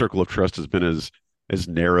that the circle of trust has been as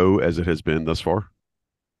narrow as it has been thus far?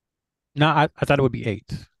 No, I thought it would be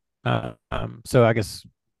 8. So I guess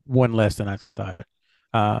one less than I thought.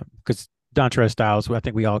 Because Dontrez Styles, I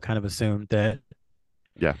think we all kind of assumed that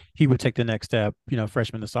he would take the next step,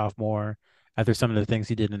 freshman to sophomore, after some of the things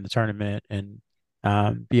he did in the tournament, and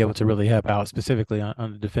be able to really help out specifically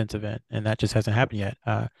on the defensive end. And that just hasn't happened yet.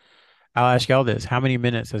 I'll ask y'all this. How many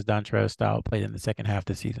minutes has Dontrez Styles played in the second half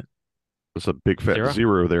this season? It's a big fat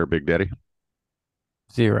 0 there, Big Daddy.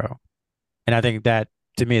 0. And I think that,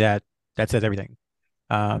 to me, that says everything.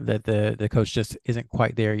 That the coach just isn't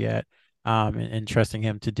quite there yet, and trusting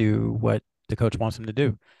him to do what the coach wants him to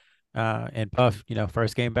do. And Puff,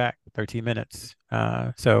 first game back, 13 minutes.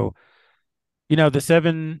 So, the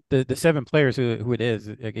 7 players who it is,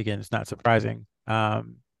 again, it's not surprising.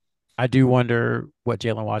 I do wonder what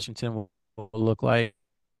Jalen Washington will look like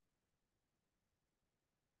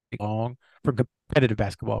long from competitive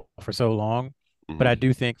basketball for so long. Mm-hmm. But I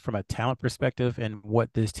do think from a talent perspective and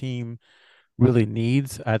what this team really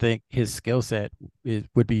needs, I think his skill set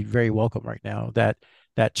would be very welcome right now. That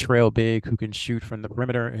trail big who can shoot from the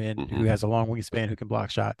perimeter and who has a long wingspan, who can block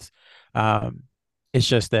shots. It's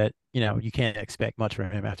just that, you can't expect much from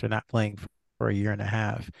him after not playing for a year and a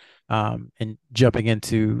half, and jumping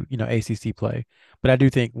into, ACC play. But I do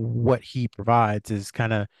think what he provides is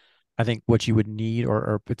kind of, I think what you would need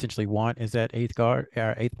or potentially want is that 8th guard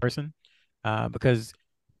or 8th person. Because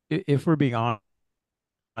if we're being honest,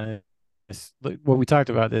 what we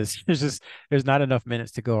talked about is there's not enough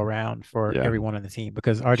minutes to go around for everyone on the team,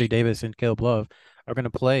 because RJ Davis and Caleb Love are going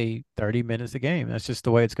to play 30 minutes a game. That's just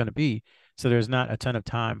the way it's going to be. So there's not a ton of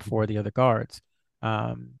time for the other guards.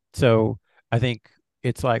 So I think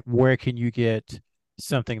it's like, where can you get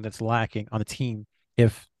something that's lacking on the team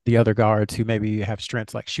if the other guards who maybe have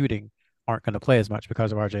strengths like shooting aren't going to play as much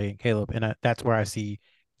because of RJ and Caleb? And that's where I see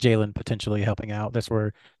Jalen potentially helping out. That's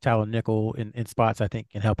where Tyler Nickel in spots, I think,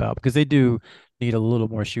 can help out, because they do need a little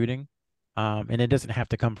more shooting. And it doesn't have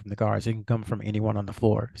to come from the guards. It can come from anyone on the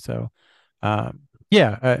floor. So, I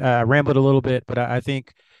rambled a little bit, but I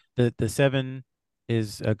think the 7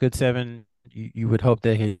 is a good 7. You would hope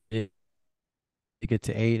that he get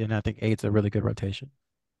to 8, and I think 8's a really good rotation.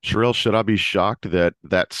 Sherrell, should I be shocked that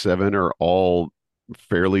 7 are all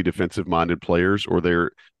fairly defensive-minded players, or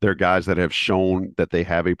they're guys that have shown that they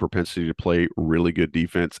have a propensity to play really good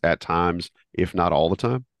defense at times, if not all the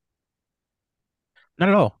time? Not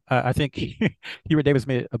at all. I think Hubert Davis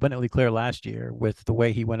made it abundantly clear last year with the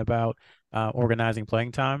way he went about organizing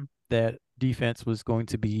playing time, that defense was going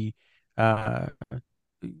to be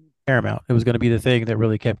paramount. It was going to be the thing that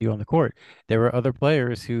really kept you on the court. There were other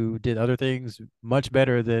players who did other things much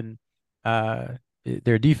better than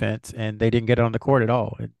their defense, and they didn't get on the court at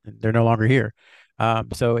all. And they're no longer here.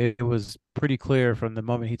 So it was pretty clear from the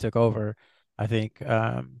moment he took over, I think,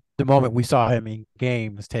 the moment we saw him in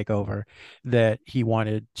games take over, that he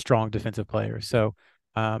wanted strong defensive players. So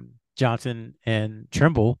Johnson and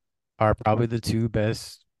Trimble are probably the 2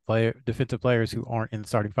 best defensive players who aren't in the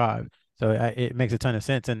starting 5. So it makes a ton of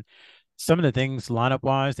sense. And some of the things lineup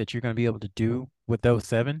wise that you're going to be able to do with those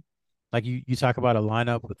 7, like you talk about a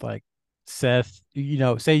lineup with like Seth,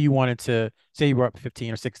 say you were up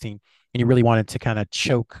 15 or 16 and you really wanted to kind of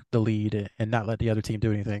choke the lead and not let the other team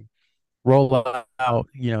do anything. roll out,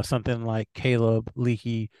 something like Caleb,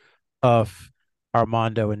 Leaky, of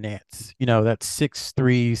Armando and Nance. That's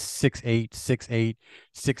 6'3", 6'8", 6'8",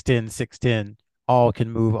 6'10", 6'10", all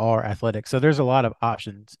can move, all are athletic. So there's a lot of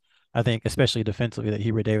options, I think, especially defensively, that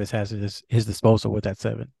Hubert Davis has at his disposal with that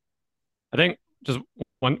 7. I think just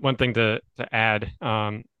one thing to add,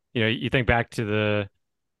 you think back to the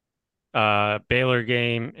Baylor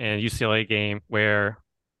game and UCLA game where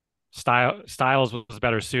Styles was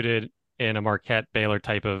better suited in a Marquette Baylor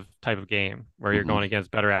type of game where you're going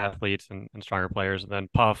against better athletes and stronger players, and then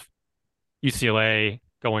Puff UCLA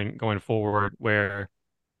going forward where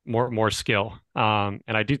more skill. And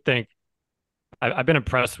I do think I've been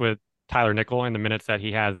impressed with Tyler Nickel in the minutes that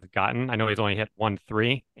he has gotten. I know he's only hit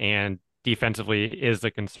 1-3, and defensively is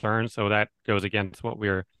a concern, so that goes against what we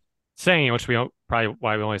were saying, which probably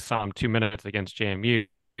why we only saw him 2 minutes against JMU.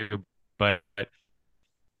 But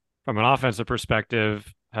from an offensive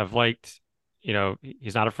perspective, have liked,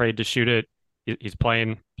 he's not afraid to shoot it. He's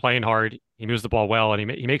playing hard. He moves the ball well, and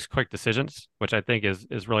he makes quick decisions, which I think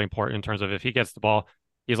is really important in terms of if he gets the ball,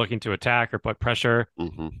 he's looking to attack or put pressure,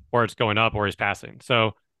 or it's going up, or he's passing.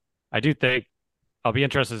 So I do think I'll be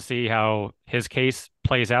interested to see how his case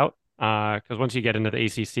plays out, because once you get into the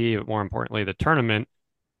ACC, but more importantly, the tournament,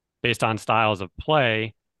 based on styles of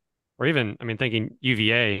play, or even, thinking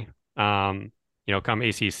UVA, come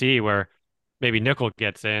ACC, where maybe Nickel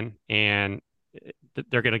gets in and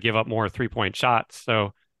they're going to give up more 3-point shots.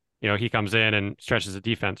 So, he comes in and stretches the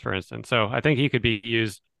defense, for instance. So I think he could be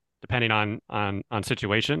used depending on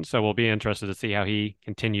situations. So we'll be interested to see how he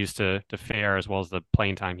continues to fare, as well as the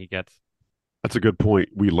playing time he gets. That's a good point.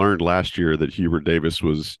 We learned last year that Hubert Davis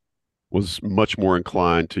was much more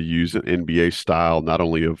inclined to use an NBA style, not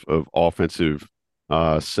only of offensive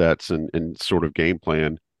sets and sort of game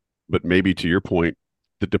plan, but maybe, to your point,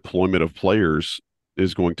 the deployment of players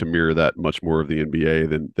is going to mirror that much more of the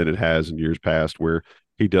NBA than it has in years past, where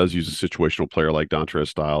he does use a situational player like Dontrez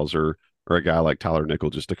Styles or a guy like Tyler Nickel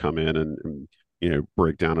just to come in and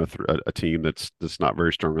break down a team that's not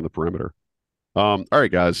very strong on the perimeter. All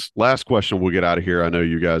right, guys. Last question. We'll get out of here. I know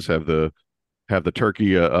you guys have the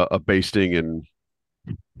turkey a basting, and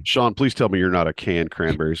Sean, please tell me you're not a canned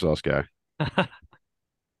cranberry sauce guy.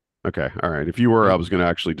 Okay. All right. If you were, I was going to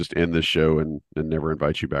actually just end this show and never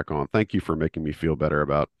invite you back on. Thank you for making me feel better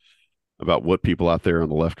about what people out there on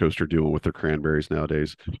the left coast are doing with their cranberries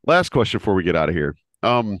nowadays. Last question before we get out of here.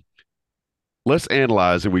 Let's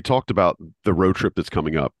analyze, and we talked about the road trip that's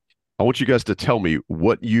coming up. I want you guys to tell me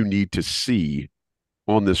what you need to see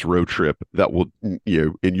on this road trip that will,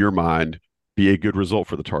 in your mind, be a good result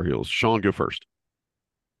for the Tar Heels. Sean, go first.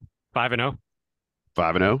 5-0.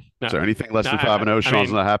 5-0? No, is there anything less than 5-0?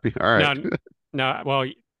 Sean's not happy? All right. No, well,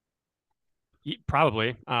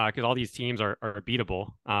 probably, because all these teams are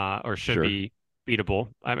beatable, or should be beatable.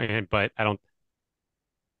 But I don't.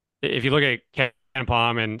 If you look at Ken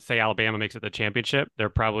Palm and say Alabama makes it the championship, they're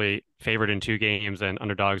probably favored in 2 games and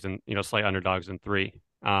underdogs and slight underdogs in 3.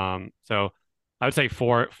 So I would say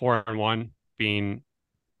 4-1 being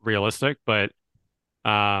realistic, but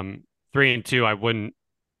 3-2 I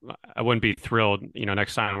wouldn't be thrilled.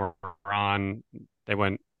 Next time we're on, they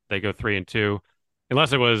go 3-2,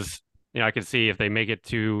 unless it was, I could see if they make it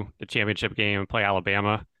to the championship game and play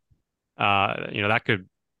Alabama, that could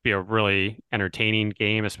be a really entertaining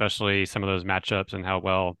game, especially some of those matchups and how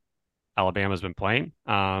well Alabama's been playing.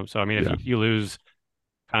 If you lose,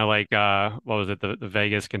 kind of like what was it, the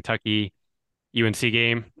Vegas Kentucky UNC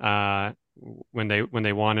game, when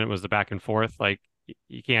they won, it was the back and forth. Like,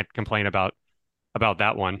 you can't complain about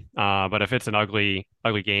that one. But if it's an ugly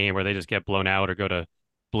game where they just get blown out or go to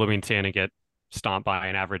Bloomington and get stomped by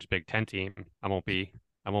an average Big Ten team, I won't be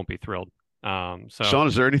thrilled. Sean,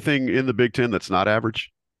 is there anything in the Big Ten that's not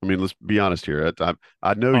average? Let's be honest here.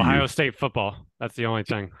 I know Ohio State football. That's the only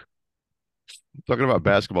thing. Talking about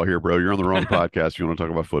basketball here, bro. You're on the wrong podcast. You want to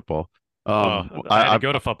talk about football? I had to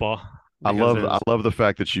go to football. I love the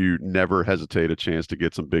fact that you never hesitate a chance to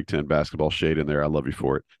get some Big Ten basketball shade in there. I love you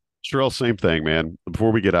for it. Sherelle, same thing, man.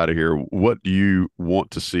 Before we get out of here, what do you want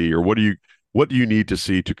to see, or what do you need to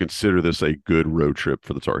see to consider this a good road trip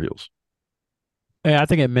for the Tar Heels? Yeah, I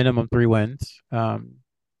think at minimum 3 wins.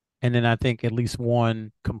 And then I think at least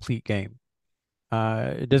 1 complete game.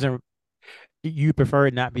 You prefer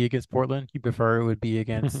it not be against Portland. You prefer it would be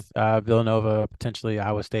against Villanova, potentially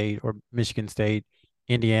Iowa State or Michigan State,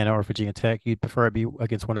 Indiana or Virginia Tech. You'd prefer it be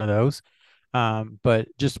against one of those. But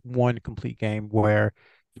just 1 complete game where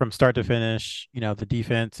from start to finish, the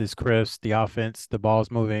defense is crisp, the offense, the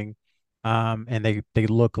ball's moving, and they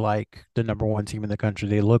look like the number 1 team in the country.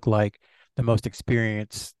 They look like the most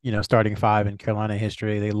experienced, starting five in Carolina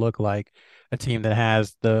history. They look like a team that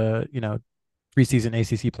has the, preseason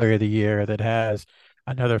ACC Player of the Year, that has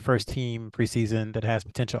another first team preseason, that has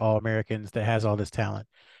potential All-Americans, that has all this talent.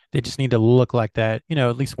 They just need to look like that,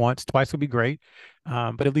 at least once. Twice would be great,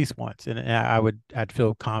 but at least once. And I'd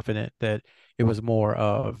feel confident that it was more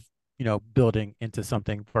of, building into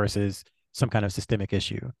something versus some kind of systemic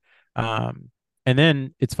issue. Um, and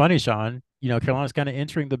then it's funny, Sean, Carolina's kind of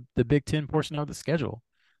entering the Big Ten portion of the schedule.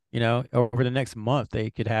 Over the next month, they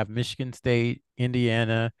could have Michigan State,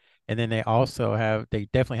 Indiana, and then they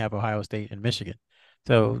definitely have Ohio State and Michigan.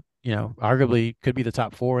 So, arguably could be the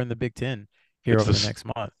top four in the Big Ten here It's over the this. next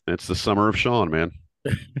month. It's the summer of Sean, man.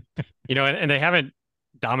 And they haven't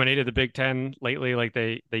dominated the Big Ten lately like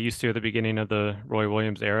they used to at the beginning of the Roy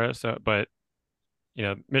Williams era. So, but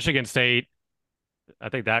Michigan State, I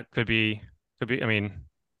think that could be. I mean,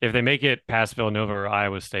 if they make it past Villanova or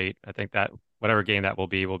Iowa State, I think that whatever game that will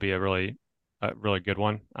be a really good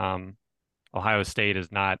one. Ohio State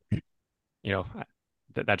is not,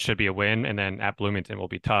 that should be a win, and then at Bloomington will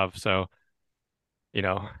be tough. So,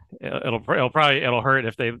 it'll hurt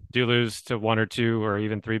if they do lose to one or two or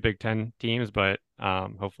even three Big Ten teams, but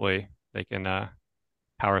hopefully they can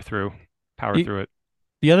power through it.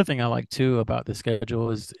 The other thing I like too about the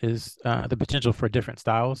schedule is the potential for different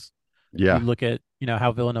styles. Yeah. You look at,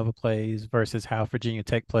 how Villanova plays versus how Virginia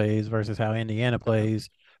Tech plays versus how Indiana plays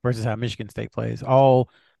versus how Michigan State plays. All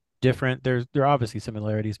different. There are obviously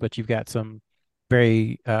similarities, but you've got some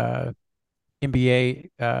very NBA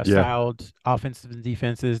styled offenses and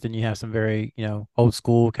defenses. Then you have some very, old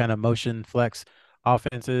school kind of motion flex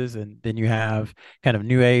offenses, and then you have kind of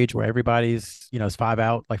new age where everybody's, is five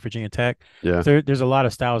out like Virginia Tech. Yeah. So there's a lot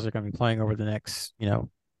of styles that are going to be playing over the next,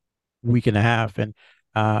 week and a half, and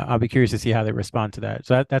I'll be curious to see how they respond to that.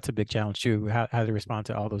 So that's a big challenge too, how they respond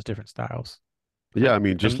to all those different styles. Yeah, I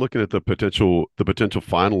mean, just looking at the potential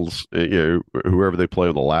finals, whoever they play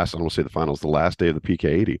on the last, I don't want to say the finals, the last day of the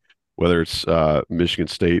PK80, whether it's Michigan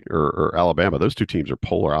State or Alabama, those two teams are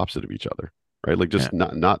polar opposite of each other, right? Like just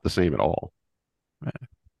not the same at all. Right.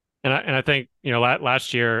 And I think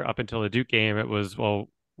last year up until the Duke game, it was, well,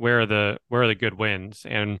 where are the good wins?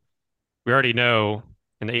 And we already know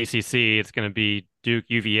in the ACC it's going to be Duke,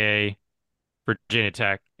 UVA, Virginia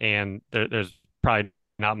Tech, and there's probably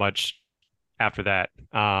not much after that.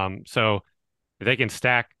 So if they can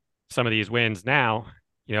stack some of these wins now,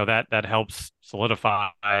 that helps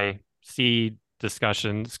solidify seed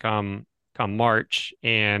discussions come March.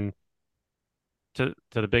 And to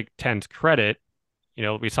the Big Ten's credit,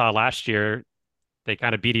 we saw last year they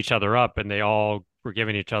kind of beat each other up, and they all were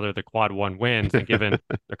giving each other the quad one wins. And given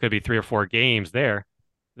there could be 3 or 4 games there,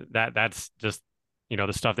 that's just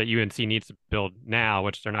the stuff that UNC needs to build now,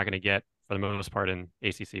 which they're not going to get for the most part in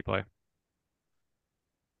ACC play.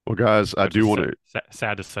 Well, guys, I do want to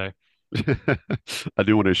sad to say. I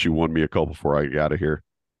do want to issue one mea culpa before I get out of here.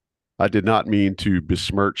 I did not mean to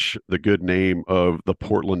besmirch the good name of the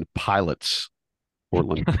Portland Pilots.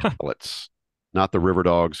 Portland Pilots, not the River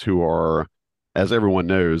Dogs, who are, as everyone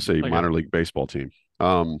knows, a minor league baseball team.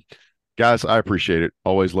 Guys, I appreciate it.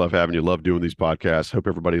 Always love having you. Love doing these podcasts. Hope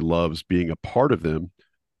everybody loves being a part of them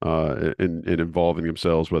and involving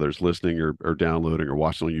themselves, whether it's listening or downloading or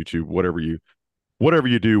watching on YouTube, whatever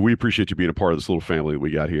you do. We appreciate you being a part of this little family that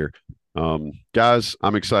we got here. Guys,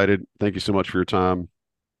 I'm excited. Thank you so much for your time.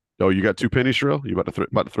 Oh, you got 2 pennies, Sherrill? You about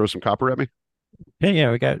to throw some copper at me?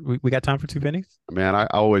 Yeah, we got time for 2 pennies. Man, I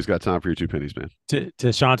always got time for your 2 pennies, man.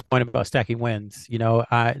 To Sean's point about stacking wins,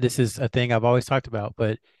 this is a thing I've always talked about,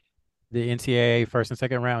 but the NCAA first and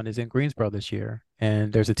second round is in Greensboro this year,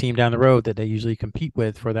 and there's a team down the road that they usually compete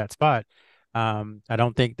with for that spot. I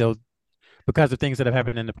don't think they'll, because of things that have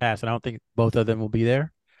happened in the past, I don't think both of them will be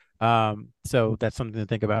there. So that's something to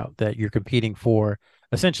think about, that you're competing for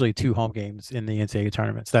essentially 2 home games in the NCAA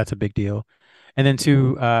tournament. So that's a big deal. And then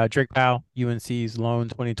to Drake Powell, UNC's lone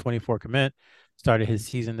 2024 commit, started his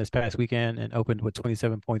season this past weekend and opened with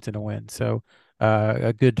 27 points in a win. So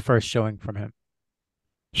a good first showing from him.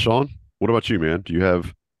 Sean, what about you, man? Do you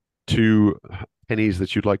have 2 pennies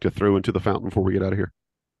that you'd like to throw into the fountain before we get out of here?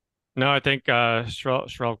 No, I think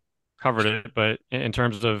Sherrill covered it, but in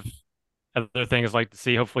terms of other things, like to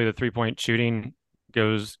see hopefully the 3-point shooting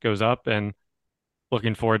goes up, and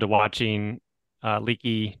looking forward to watching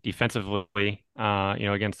Leaky defensively,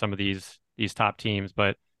 against some of these top teams.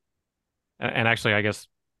 But and actually, I guess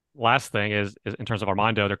last thing is in terms of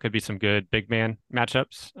Armando, there could be some good big man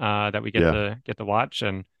matchups that we get to watch,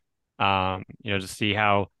 and just see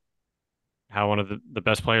how one of the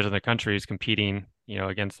best players in the country is competing,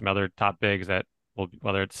 against some other top bigs that will,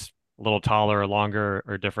 whether it's a little taller or longer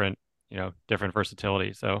or different, different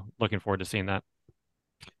versatility. So looking forward to seeing that.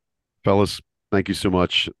 Fellas, thank you so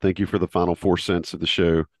much. Thank you for the final 4 cents of the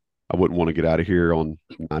show. I wouldn't want to get out of here on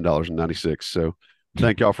 $9.96. So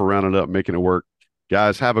thank y'all for rounding up, making it work.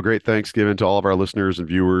 Guys, have a great Thanksgiving to all of our listeners and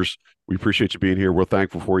viewers. We appreciate you being here. We're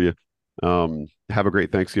thankful for you. Have a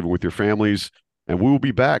great Thanksgiving with your families. And we will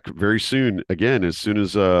be back very soon. Again, as soon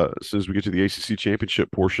as we get to the ACC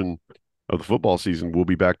championship portion of the football season, we'll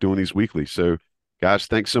be back doing these weekly. So guys,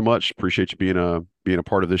 thanks so much. Appreciate you being a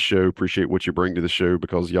part of this show. Appreciate what you bring to the show,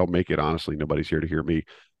 because y'all make it. Honestly, nobody's here to hear me.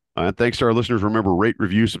 And thanks to our listeners. Remember, rate,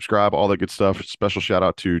 review, subscribe, all that good stuff. Special shout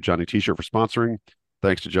out to Johnny T-Shirt for sponsoring.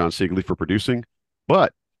 Thanks to John Siegley for producing.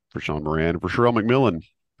 But for Sean Moran and for Sherelle McMillan,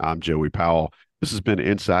 I'm Joey Powell. This has been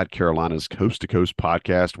Inside Carolina's Coast to Coast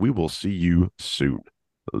podcast. We will see you soon.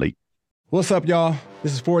 Late. What's up, y'all?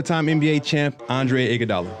 This is 4-time NBA champ Andre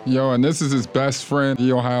Iguodala. Yo, and this is his best friend,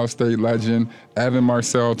 the Ohio State legend, Evan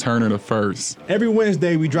Marcel Turner I. Every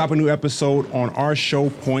Wednesday, we drop a new episode on our show,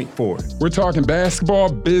 Point Forward. We're talking basketball,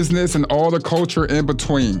 business, and all the culture in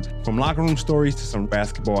between. From locker room stories to some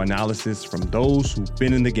basketball analysis from those who've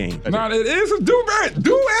been in the game. Nah, it is a dude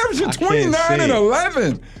averaging 29 and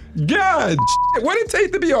 11. God, what did it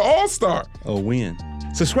take to be an all-star? A win.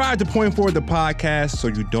 Subscribe to Point Forward, the podcast, so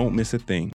you don't miss a thing.